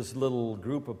here's his little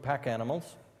group of pack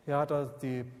animals Hier hat er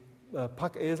die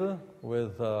Packesel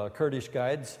with Kurdish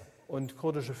guides. und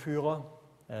kurdische Führer.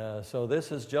 So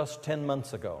this is just 10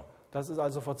 months ago. Das ist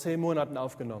also vor 10 Monaten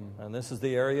aufgenommen. And this is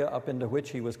the area up into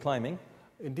which he was climbing.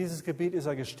 In dieses Gebiet ist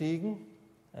er gestiegen.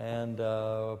 And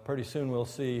pretty soon we'll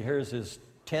see, here's his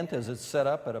tent as it's set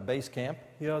up at a base camp.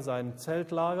 Hier sein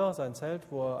Zeltlager, sein Zelt,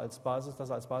 wo er als Basis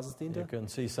You diente. can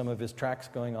see some of his tracks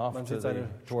going off Man to sieht seine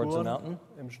towards the Spuren mountain.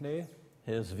 im Schnee,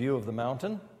 His view of the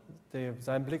mountain.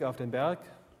 sein Blick auf den Berg.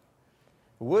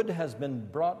 Wood has been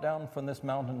brought down from this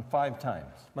mountain 5 times.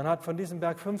 Man hat von diesem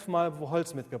Berg 5-mal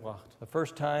Holz mitgebracht. The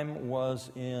first time was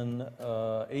in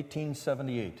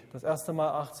 1878. Das erste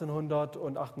Mal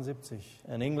 1878.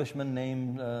 An Englishman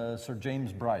named Sir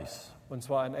James Bryce. Und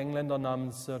zwar ein Engländer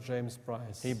namens Sir James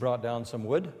Bryce. He brought down some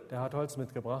wood. Der hat Holz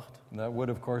mitgebracht. That wood,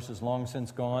 of course, is long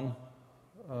since gone,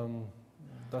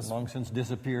 Das long since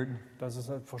disappeared, ist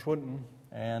verschwunden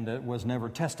and it was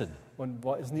never tested. und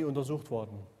ist nie untersucht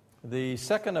worden. The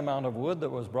second amount of wood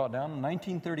that was brought down in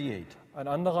 1938, Ein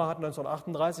anderer hat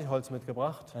 1938 Holz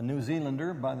mitgebracht. a New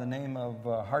Zealander by the name of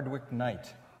Hardwick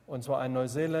Knight. Und zwar ein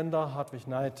Neuseeländer, Hartwig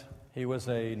Knight. He was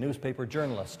a newspaper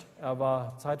journalist. Er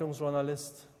war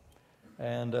Zeitungsjournalist.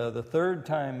 And the third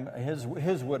time, his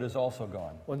wood is also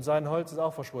gone. Und sein Holz ist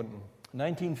auch verschwunden.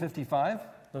 1955,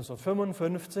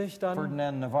 1955 dann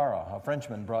Ferdinand Navarra, a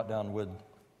Frenchman, brought down wood.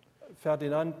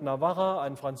 Ferdinand Navarra,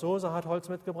 ein Franzose, hat Holz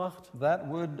mitgebracht. That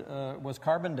wood was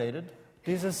carbon dated,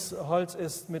 Dieses Holz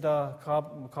ist mit der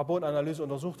Carbonanalyse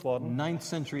untersucht worden. 9th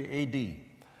century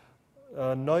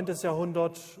AD. 9.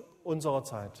 Jahrhundert unserer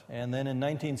Zeit. And then in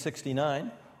 1969,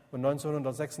 Und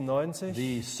 1996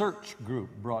 the Search Group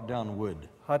brought down wood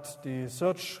hat die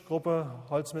Search-Gruppe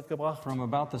Holz mitgebracht. from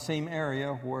about the same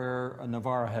area where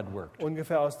Navarra had worked.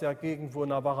 Ungefähr aus der Gegend, wo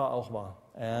Navarra auch war.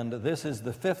 And this is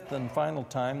the 5th and final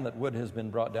time that wood has been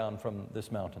brought down from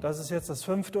this mountain. Das ist jetzt das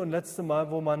 5. und letzte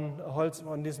Mal, wo man Holz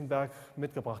von diesem Berg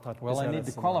mitgebracht hat. Well, I bisher need to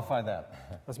letzte Mal. qualify that.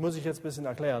 Das muss ich jetzt ein bisschen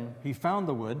erklären. He found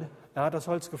the wood, Er hat das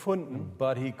Holz gefunden,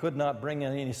 but he could not bring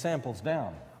any samples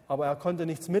down. aber er konnte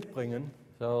nichts mitbringen.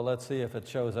 So let's see if it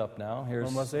shows up now. Wollen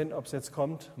wir Here's sehen, ob es jetzt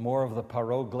kommt. more of the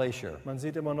Parot Glacier. Man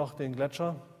sieht immer noch den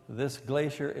Gletscher. This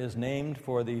glacier is named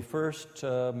for the first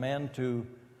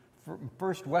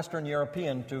first Western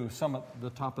European to summit the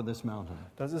top of this mountain.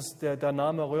 Das ist der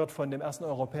Name rührt von dem ersten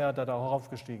Europäer, der da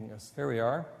heraufgestiegen ist. Here we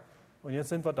are. Und jetzt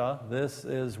sind wir da. This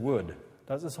is wood.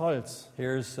 Das ist Holz.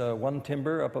 Here's one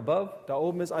timber up above, Da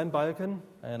oben ist ein Balken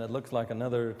and it looks like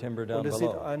another timber down und es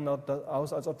sieht below.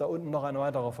 aus, als ob da unten noch ein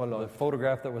weiterer The verläuft.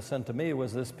 photograph that was sent to me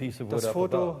was this piece of wood Das up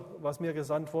Foto, above. was mir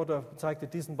gesandt wurde, zeigte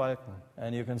diesen Balken.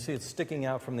 And you can see it's sticking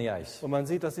out from the ice. Und man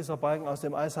sieht, dass dieser Balken aus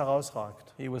dem Eis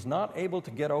herausragt. He was not able to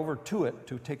get over to it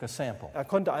to take a sample. Er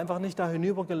konnte einfach nicht da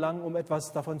hinüber gelangen, um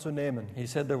etwas davon zu nehmen. He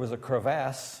said there was a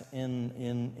crevasse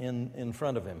in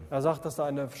front of him. Er sagt, dass da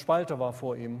eine Spalte war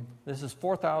vor ihm. This is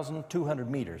 4,200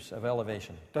 meters of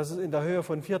elevation. Das ist in der Höhe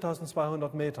von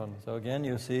 4.200 Metern. So again,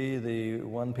 you see the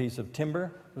one piece of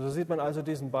timber. So sieht man also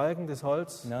diesen Balken, das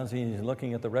Holz. Now he's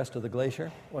looking at the rest of the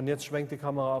glacier Und jetzt schwenkt die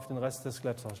Kamera auf den Rest des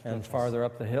Gletschers and farther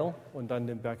up the hill. und dann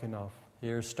den Berg hinauf.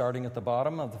 Here's starting at the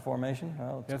bottom of the formation.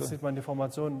 Well, Jetzt it's good. sieht man die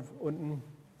Formation unten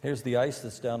Here's the ice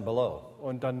that's down below.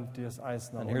 und dann das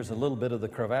Eis nach And here's a unten. little bit of the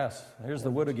crevasse. Here's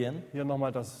the wood again. Hier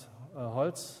nochmal das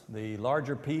Holz. The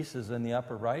larger piece is in the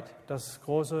upper right, Das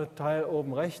große Teil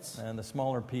oben rechts and the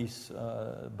smaller piece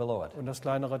below it. und das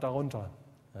kleinere darunter.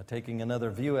 Taking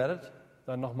another view at it.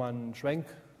 Dann nochmal ein Schwenk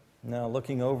Now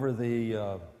looking over the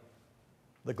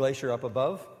glacier up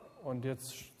above. und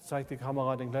jetzt zeigt die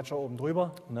Kamera den Gletscher oben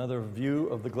drüber. Another view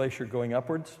of the glacier going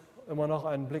upwards. Immer noch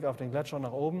einen Blick auf den Gletscher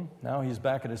nach oben. Now he's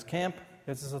back at his camp,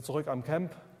 Jetzt ist er zurück am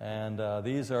Camp. and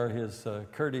these are his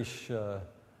Kurdish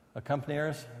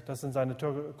accompaniers Das sind seine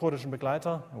kurdischen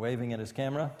Begleiter, waving at his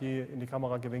camera. die in die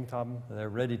Kamera gewinkt haben.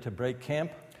 They're ready to break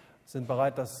camp, Sind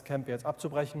bereit, das Camp jetzt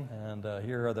abzubrechen. and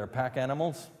here are their pack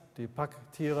animals. Die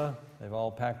Packtiere, They've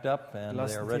all packed up, die and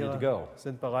they are ready to Lastentiere go.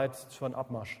 sind bereit für einen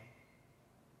Abmarsch.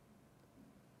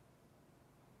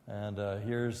 And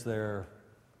here's their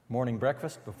morning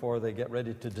breakfast before they get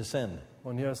ready to descend.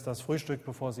 Und hier ist das Frühstück,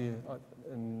 bevor sie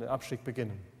den Abstieg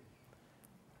beginnen.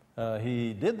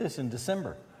 He did this in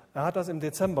December. Er hat das im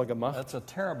Dezember gemacht. That's a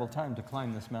terrible time to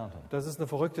climb this mountain. Das ist eine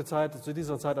verrückte Zeit, zu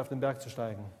dieser Zeit auf den Berg zu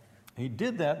steigen. He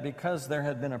did that because there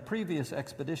had been a previous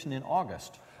expedition in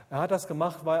August. Er hat das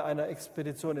gemacht, weil eine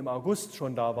Expedition im August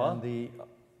schon da war. And the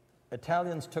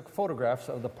Italians took photographs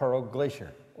of the Paro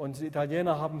Glacier. Und die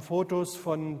Italiener haben Fotos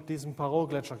von diesem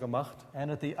Paro-Gletscher gemacht.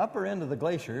 And at the upper end of the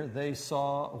glacier, they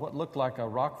saw what looked like a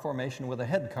rock formation with a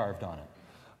head carved on it.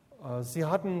 Sie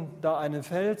hatten da einen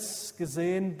Fels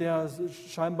gesehen, der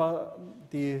scheinbar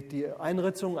die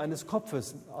Einritzung eines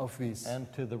Kopfes aufwies.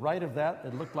 And to the right of that,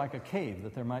 it looked like a cave,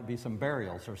 that there might be some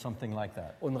burials or something like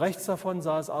that. Und rechts davon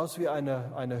sah es aus wie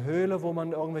eine Höhle, wo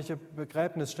man irgendwelche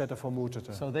Begräbnisstätte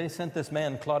vermutete. So they sent this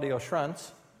man, Claudio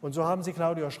Schranz, Und so haben sie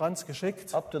Claudio Schranz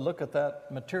geschickt, up to look at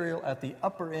that material at the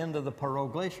upper end of the Paro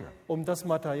Glacier. um das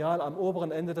Material am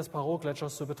oberen Ende des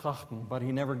Paro-Gletschers zu betrachten. But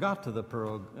he never got to the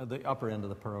upper end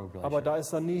of the Paro Glacier. Aber da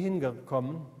ist er nie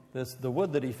hingekommen. The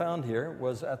wood that he found here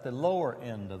was at the lower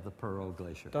end of the Paro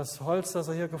Glacier. Das Holz, das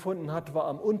er hier gefunden hat, war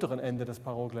am unteren Ende des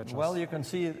Paro-Gletschers. Well, you can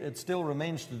see it still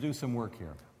remains to do some work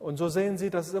here. Und so sehen Sie,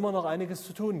 dass es immer noch einiges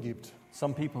zu tun gibt.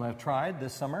 Some people have tried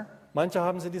this summer. Manche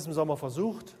haben es in diesem Sommer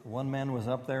versucht. One man was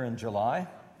up there in July.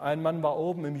 Ein Mann war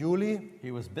oben im Juli.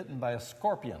 He was bitten by a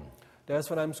scorpion. Der ist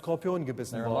von einem Skorpion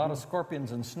gebissen There are a lot worden. of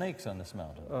scorpions and snakes on this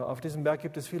mountain. Auf diesem Berg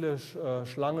gibt es viele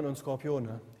Schlangen und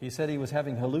Skorpione. He said he was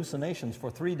having hallucinations for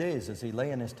 3 days as he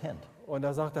lay in his tent. Und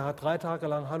er sagt, er hat 3 Tage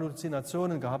lang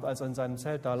Halluzinationen gehabt, als er in seinem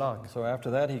Zelt da lag. So after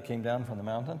that, he came down from the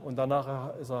mountain. Und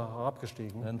danach ist er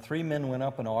herabgestiegen. Then 3 men went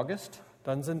up in August.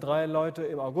 Dann sind 3 Leute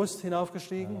im August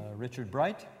hinaufgestiegen. Richard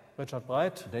Bright, Richard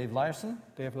Breit, Dave Lyerson,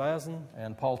 Dave Lyerson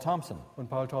and Paul Thompson. und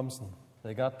Paul Thompson.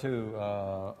 They got to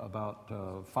about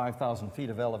 5,000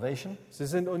 feet of elevation. Sie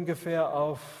sind ungefähr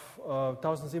auf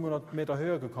 1700 Meter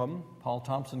Höhe gekommen. Paul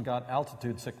Thompson got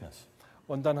altitude sickness.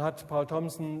 Und dann hat Paul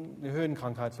Thompson die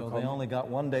Höhenkrankheit So they bekommen. only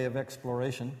got 1 day of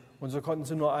exploration, Und so konnten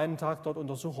sie nur einen Tag dort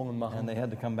Untersuchungen and machen. they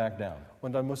had to come back down.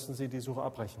 Und dann mussten sie die Suche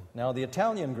abbrechen. Now, the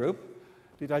Italian group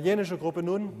Die italienische Gruppe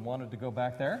nun, wanted to go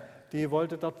back there. die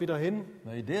wollte dort wieder hin,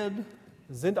 They did.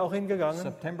 sind auch hingegangen.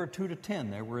 September 2 to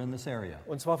 10, they were in this area.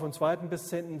 Und zwar vom 2. bis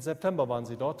 10. September waren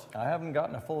sie dort. I haven't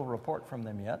gotten a full report from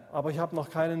them yet, Aber ich habe noch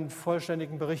keinen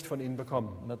vollständigen Bericht von ihnen bekommen.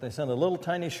 but they sent a little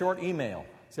tiny short email.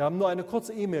 Sie haben nur eine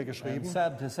kurze E-Mail And geschrieben.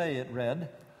 sad to say, it read,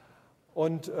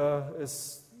 Und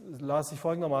es las sich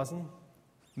folgendermaßen: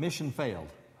 mission failed.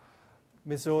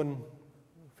 Mission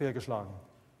fehlgeschlagen.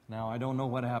 Now, I don't know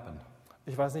what happened.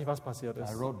 Ich weiß nicht, was passiert I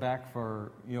ist. wrote back for,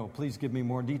 please give me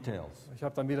more details. Ich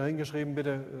habe dann wieder hingeschrieben,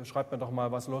 bitte schreibt mir doch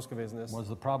mal, was los gewesen ist. Was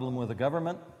the problem with the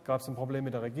government? Gab es ein Problem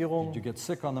mit der Did Regierung? you get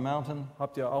sick on the mountain?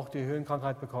 Habt ihr auch die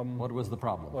Höhenkrankheit bekommen? What was the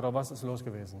problem? Oder was ist los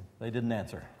gewesen? They didn't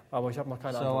answer. Aber ich habe noch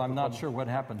keine So Antwort I'm not bekommen. sure what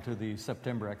happened to the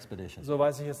September expedition. So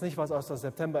weiß ich jetzt nicht, was aus der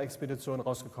September-Expedition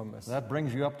rausgekommen ist. That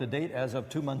brings you up to date as of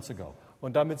 2 months ago.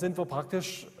 Und damit sind wir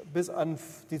praktisch bis an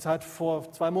die Zeit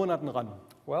vor 2 Monaten ran.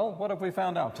 Well, what have we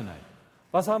found out tonight?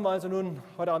 Was haben wir also nun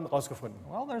heute Abend rausgefunden?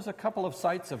 Well, there's a couple of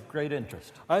sites of great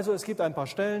interest. Also es gibt ein paar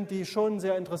Stellen, die schon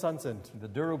sehr interessant sind. The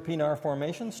Duru-Pinar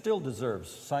Formation still deserves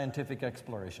scientific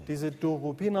exploration. Diese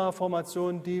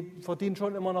Duru-Pinar-Formation, die verdient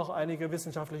schon immer noch einige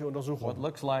wissenschaftliche What Untersuchungen.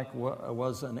 looks like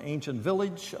was an ancient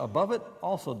village above it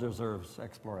also deserves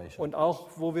exploration. Und auch,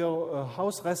 wo wir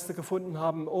Hausreste gefunden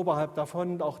haben, oberhalb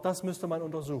davon, auch das müsste man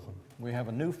untersuchen. We have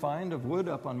a new find of wood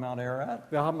up on Mount Ararat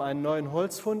Wir haben einen neuen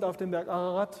Holzfund auf dem Berg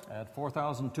Ararat at 4,200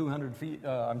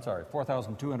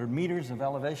 meters of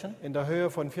elevation. in der Höhe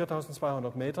von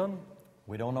 4.200 Metern.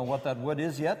 We don't know what that wood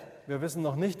is yet. Wir wissen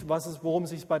noch nicht, worum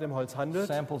es sich bei dem Holz handelt.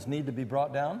 Samples need to be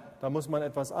brought down. Da muss man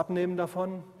etwas abnehmen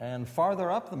davon. And farther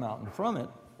up the mountain from it,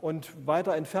 Und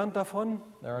weiter entfernt davon,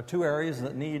 there are 2 areas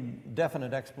that need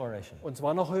definite exploration. und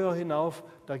zwar noch höher hinauf,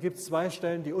 da gibt es 2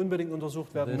 Stellen, die unbedingt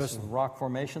untersucht werden This müssen. rock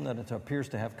formation that it appears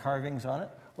to have carvings on it,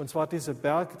 Und zwar diese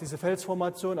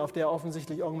Felsformation, auf der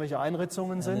offensichtlich irgendwelche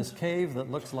Einritzungen and sind. this cave that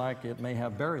looks like it may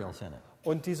have burials in it.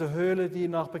 Und diese Höhle, die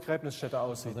nach Begräbnisstätte So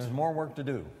aussieht. there's more work to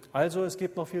do. Also es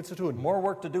gibt noch viel zu tun. More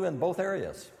work to do in both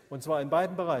areas. Und zwar in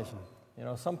beiden Bereichen.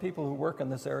 Some people who work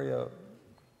in this area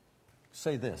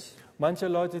say this: Manche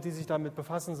Leute, die sich damit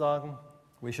befassen, sagen,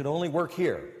 we should only work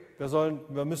here,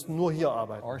 wir müssten nur hier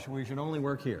arbeiten or we should only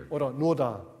work here. oder nur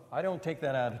da. I don't take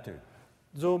that attitude.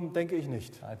 So denke ich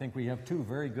nicht. I think we have 2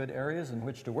 very good areas in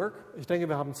which to work, Ich denke,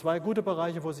 wir haben 2 gute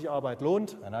Bereiche, wo sich Arbeit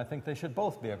lohnt. and I think they should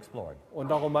both be explored.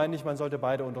 Und darum meine ich, man sollte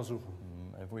beide untersuchen.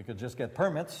 If we could just get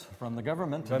permits from the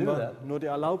government to Wenn do wir that, nur die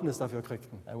Erlaubnis dafür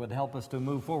kriegten, that would help us to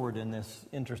move forward in this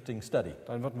interesting study.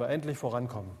 dann würden wir endlich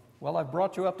vorankommen. Well, I've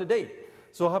brought you up to date.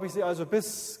 So habe ich Sie also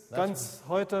bis ganz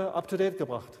heute up to date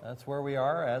gebracht. That's where we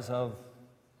are as of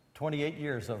 28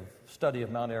 years of study of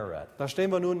Mount Ararat Da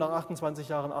stehen wir nun nach 28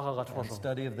 Jahren and Ararat-Forschung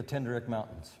study of the Tinderick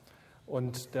Mountains.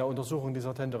 und der Untersuchung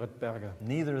dieser Tendereth-Berge.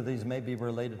 Neither of these may be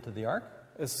related to the ark,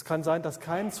 Es kann sein, dass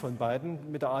keins von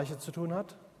beiden mit der Arche zu tun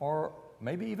hat or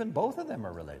maybe even both of them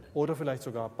are related. oder vielleicht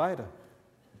sogar beide.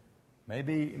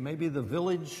 Maybe the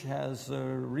village has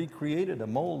recreated a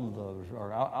mold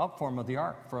or outform of the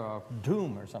ark for a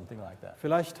tomb or something like that.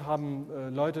 Vielleicht haben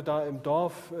Leute da im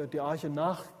Dorf die Arche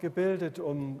nachgebildet,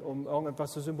 um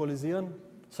irgendetwas zu symbolisieren.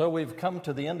 So we've come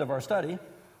to the end of our study,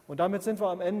 Und damit sind wir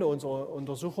am Ende unserer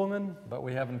Untersuchungen, but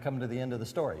we haven't come to the end of the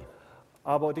story.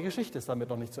 aber die Geschichte ist damit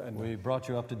noch nicht zu Ende. We brought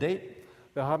you up to date.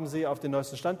 Wir haben sie auf den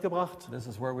neuesten Stand gebracht. This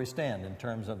is where we stand in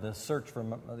terms of the search for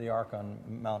the ark on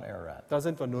Mount Ararat. Da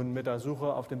sind wir nun mit der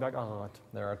Suche auf dem Berg Ararat.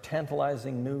 There are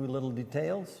tantalizing new little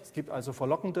details Es gibt also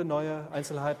verlockende neue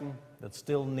Einzelheiten, that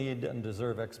still need and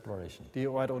deserve exploration. die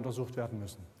weiter untersucht werden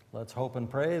müssen. Let's hope and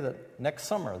pray that next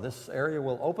summer this area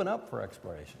will open up for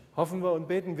exploration. Hoffen wir und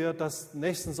beten wir, dass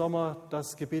nächsten Sommer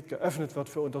das Gebiet geöffnet wird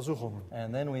für Untersuchungen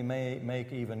And then we may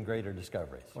make even greater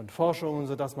discoveries. und Forschungen,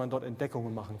 sodass man dort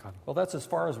Entdeckungen machen kann. Well, that's as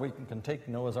far as we can take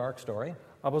Noah's Ark story.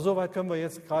 Aber so weit können wir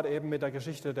jetzt gerade eben mit der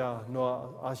Geschichte der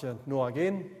Arche Noah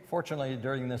gehen. Fortunately,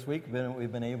 during this week,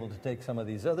 we've been able to take some of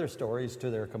these other stories to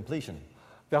their completion.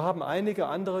 Wir haben einige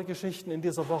andere Geschichten in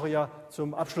dieser Woche ja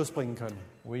zum Abschluss bringen können.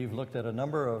 We've looked at a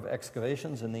number of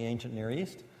excavations in the ancient Near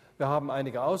East, Wir haben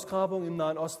einige Ausgrabungen im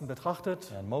Nahen Osten betrachtet.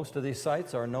 and most of these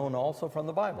sites are known also from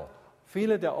the Bible.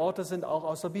 Viele der Orte sind auch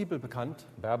aus der Bibel bekannt.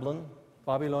 Babylon,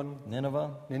 Babylon, Nineveh,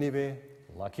 Ninive,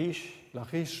 Lachish,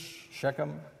 Lachish,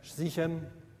 Shechem, Sichem,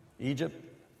 Egypt,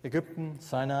 Ägypten,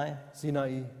 Sinai,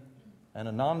 Sinai, and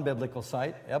a non-biblical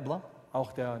site, Ebla.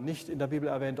 auch der nicht in der Bibel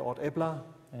erwähnte Ort Ebla.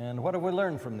 And what have we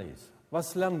learned from these?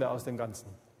 Was lernen wir aus dem Ganzen?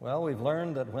 Well, we've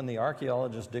learned that when the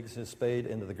archaeologist digs his spade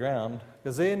into the ground,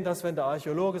 Wir sehen, dass wenn der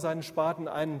Archäologe seinen Spaten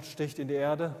einsticht in die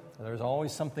Erde, there's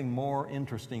always something more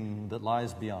interesting that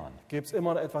lies beyond. gibt es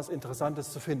immer etwas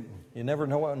Interessantes zu finden. You never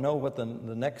know what the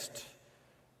next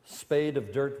spade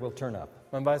of dirt will turn up.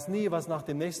 Man weiß nie, was nach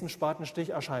dem nächsten Spatenstich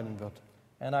erscheinen wird.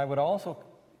 And I would also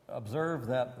observe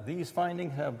that these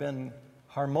findings have been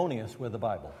harmonious with the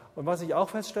Bible. Und was ich auch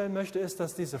feststellen möchte, ist,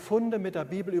 dass diese Funde mit der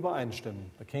Bibel übereinstimmen.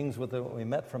 The kings we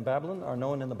met from Babylon are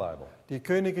known in the Bible. Die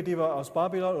Könige, die wir aus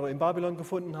Babylon oder in Babylon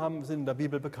gefunden haben, sind in der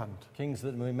Bibel bekannt. Kings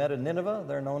that we met in Nineveh,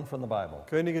 they're known from the Bible.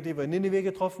 Könige, die wir in Ninive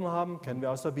getroffen haben, kennen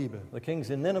wir aus der Bibel. The kings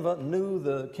in Nineveh knew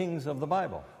the kings of the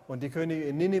Bible. Und die Könige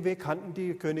in Ninive kannten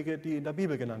die Könige, die in der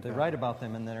Bibel genannt They werden. write about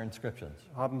them in their inscriptions.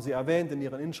 Haben sie erwähnt in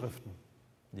ihren Inschriften.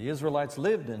 The Israelites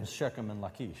lived in Shechem and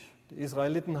Lachish. Die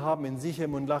Israeliten haben in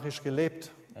Sichem und Lachish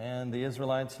gelebt And the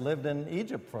Israelites lived in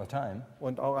Egypt for a time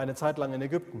und auch eine Zeit lang in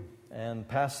Ägypten and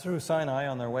passed through Sinai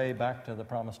on their way back to the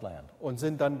promised land. und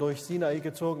sind dann durch Sinai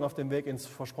gezogen auf dem Weg ins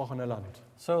versprochene Land.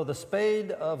 So the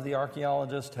spade of the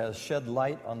archaeologist has shed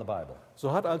light on the Bible.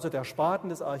 So hat also der Spaten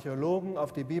des Archäologen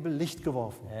auf die Bibel Licht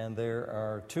geworfen. And there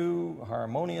are two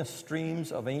harmonious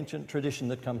streams of ancient tradition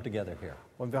that come together here.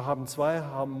 Und wir haben zwei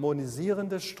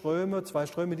harmonisierende Ströme, zwei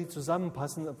Ströme, die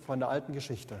zusammenpassen von der alten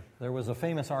Geschichte. There was a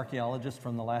famous archaeologist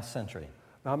from the last century.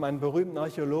 Wir haben einen berühmten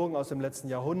Archäologen aus dem letzten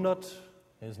Jahrhundert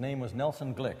His name was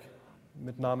Nelson Glick.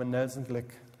 mit Namen Nelson Glick.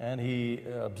 And he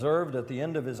observed at the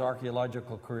end of his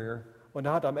archaeological career, Und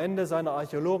er hat am Ende seiner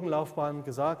Archäologenlaufbahn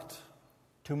gesagt,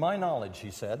 to my knowledge, he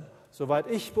said, soweit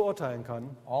ich beurteilen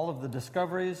kann, all of the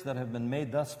discoveries that have been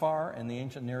made thus far in the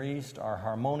ancient Near East are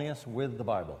harmonious with the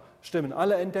Bible. stimmen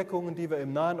alle Entdeckungen, die wir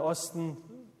im Nahen Osten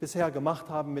bisher gemacht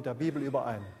haben, mit der Bibel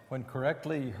überein. When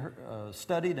correctly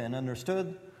studied and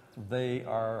understood, they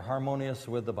are harmonious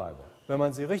with the Bible. Wenn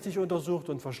man sie richtig untersucht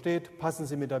und versteht, passen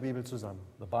sie mit der Bibel zusammen.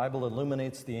 The Bible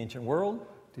illuminates the ancient world,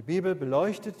 Die Bibel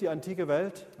beleuchtet die antike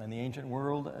Welt and the ancient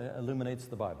world illuminates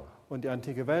the Bible. und die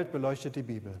antike Welt beleuchtet die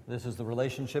Bibel. This is the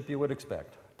relationship you would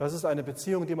expect. Das ist eine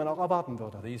Beziehung, die man auch erwarten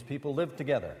würde. These people lived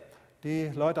together. Die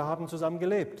Leute haben zusammen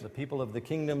gelebt. The people of the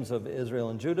kingdoms of Israel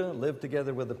and Judah lived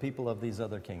together with the people of these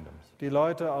other kingdoms. Die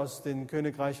Leute aus den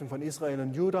Königreichen von Israel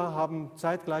und Juda haben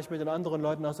zeitgleich mit den anderen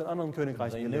Leuten aus den anderen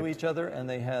Königreichen They knew gelebt. each other and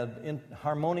they had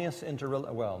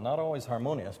not always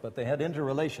harmonious, but they had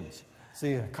interrelations.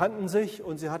 Sie kannten sich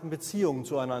und sie hatten Beziehungen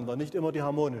zueinander, nicht immer die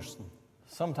harmonischsten.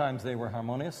 Sometimes they were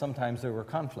harmonious, sometimes there were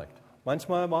conflict.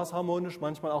 Manchmal war es harmonisch,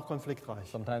 manchmal auch konfliktreich.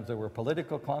 Sometimes there were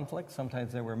political conflicts,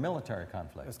 sometimes there were military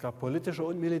conflicts. Es gab politische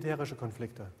und militärische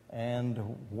Konflikte. And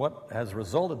what has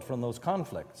resulted from those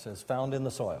conflicts is found in the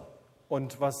soil.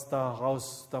 Und was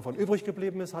davon übrig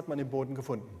geblieben ist, hat man im Boden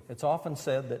gefunden. It's often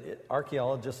said that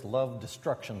archaeologists love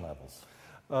destruction levels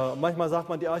Manchmal sagt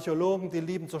man, die Archäologen, die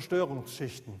lieben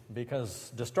Zerstörungsschichten.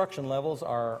 because destruction levels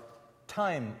are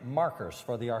time markers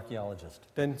for the archaeologist.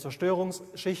 Denn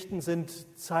Zerstörungsschichten sind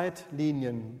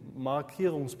Zeitlinien,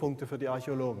 Markierungspunkte für die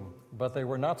Archäologen. But they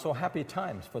were not so happy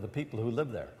times for the people who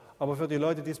lived there. Aber für die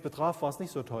Leute, die es betraf, war es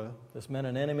nicht so toll. This meant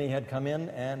an enemy had come in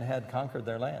and had conquered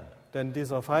their land. Denn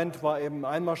dieser Feind war eben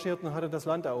einmarschiert und hatte das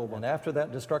Land erobert. And after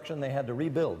that destruction, they had to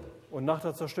rebuild. Und nach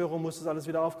der Zerstörung musste es alles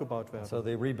wieder aufgebaut werden. So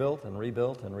they rebuilt and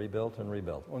rebuilt and rebuilt and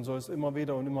rebuilt. Und so ist immer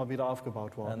wieder und immer wieder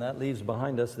aufgebaut worden. And that leaves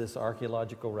behind us this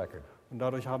archaeological record. Und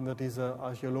dadurch haben wir diese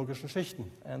archäologischen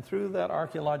Schichten. And through that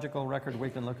archaeological record, we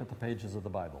can look at the pages of the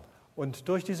Bible Und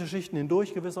durch diese Schichten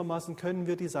hindurch gewissermaßen können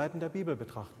wir die Seiten der Bibel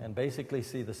betrachten and basically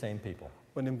see the same people.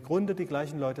 und im Grunde die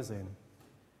gleichen Leute sehen.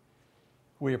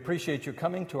 We appreciate you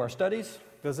coming to our studies.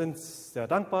 Wir sind sehr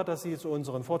dankbar, dass Sie zu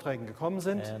unseren Vorträgen gekommen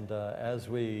sind. And as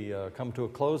we come to a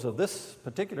close of this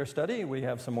particular study, we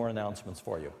have some more announcements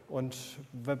for you. Und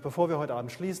bevor wir heute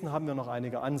Abend schließen, haben wir noch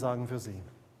einige Ansagen für Sie.